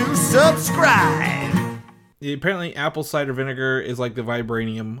forget to subscribe. Apparently, apple cider vinegar is like the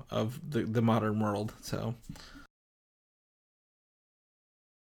vibranium of the modern world, so...